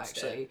already Love watched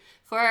Actually.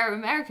 For our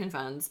American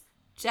fans,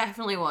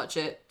 definitely watch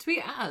it. Tweet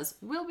at us.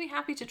 We'll be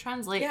happy to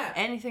translate Yeah.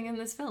 anything in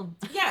this film.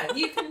 yeah,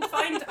 you can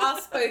find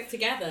us both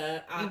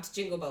together at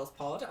Jingle Bells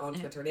Pod on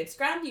Twitter and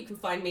Instagram. You can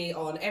find me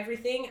on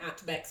everything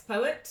at Bex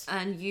Poet.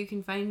 And you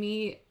can find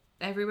me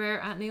everywhere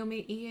at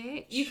Naomi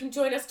EAH. You can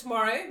join us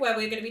tomorrow where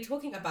we're going to be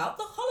talking about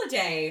The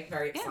Holiday.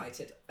 Very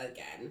excited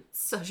again.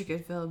 Such a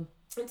good film.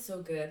 It's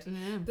so good.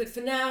 Yeah. But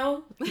for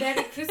now,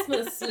 Merry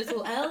Christmas,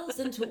 little elves,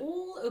 and to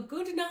all a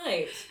good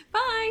night.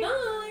 Bye.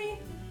 Bye.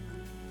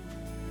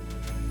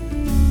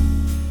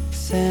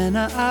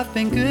 Santa, I've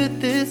been good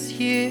this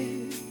year.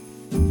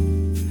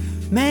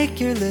 Make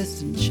your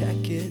list and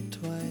check it